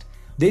podcast.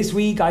 This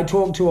week, I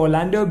talked to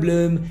Orlando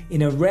Bloom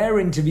in a rare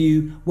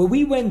interview where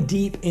we went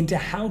deep into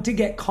how to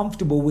get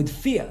comfortable with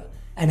fear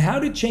and how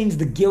to change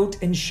the guilt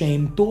and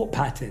shame thought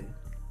pattern.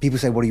 People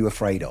say, what are you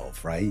afraid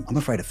of, right? I'm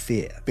afraid of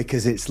fear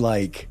because it's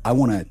like I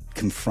want to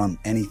confront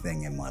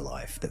anything in my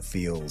life that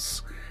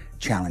feels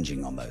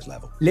challenging on those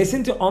levels.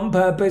 Listen to On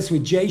Purpose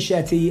with Jay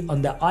Shetty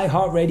on the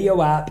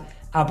iHeartRadio app,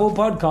 Apple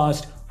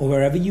Podcast, or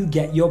wherever you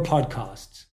get your podcasts.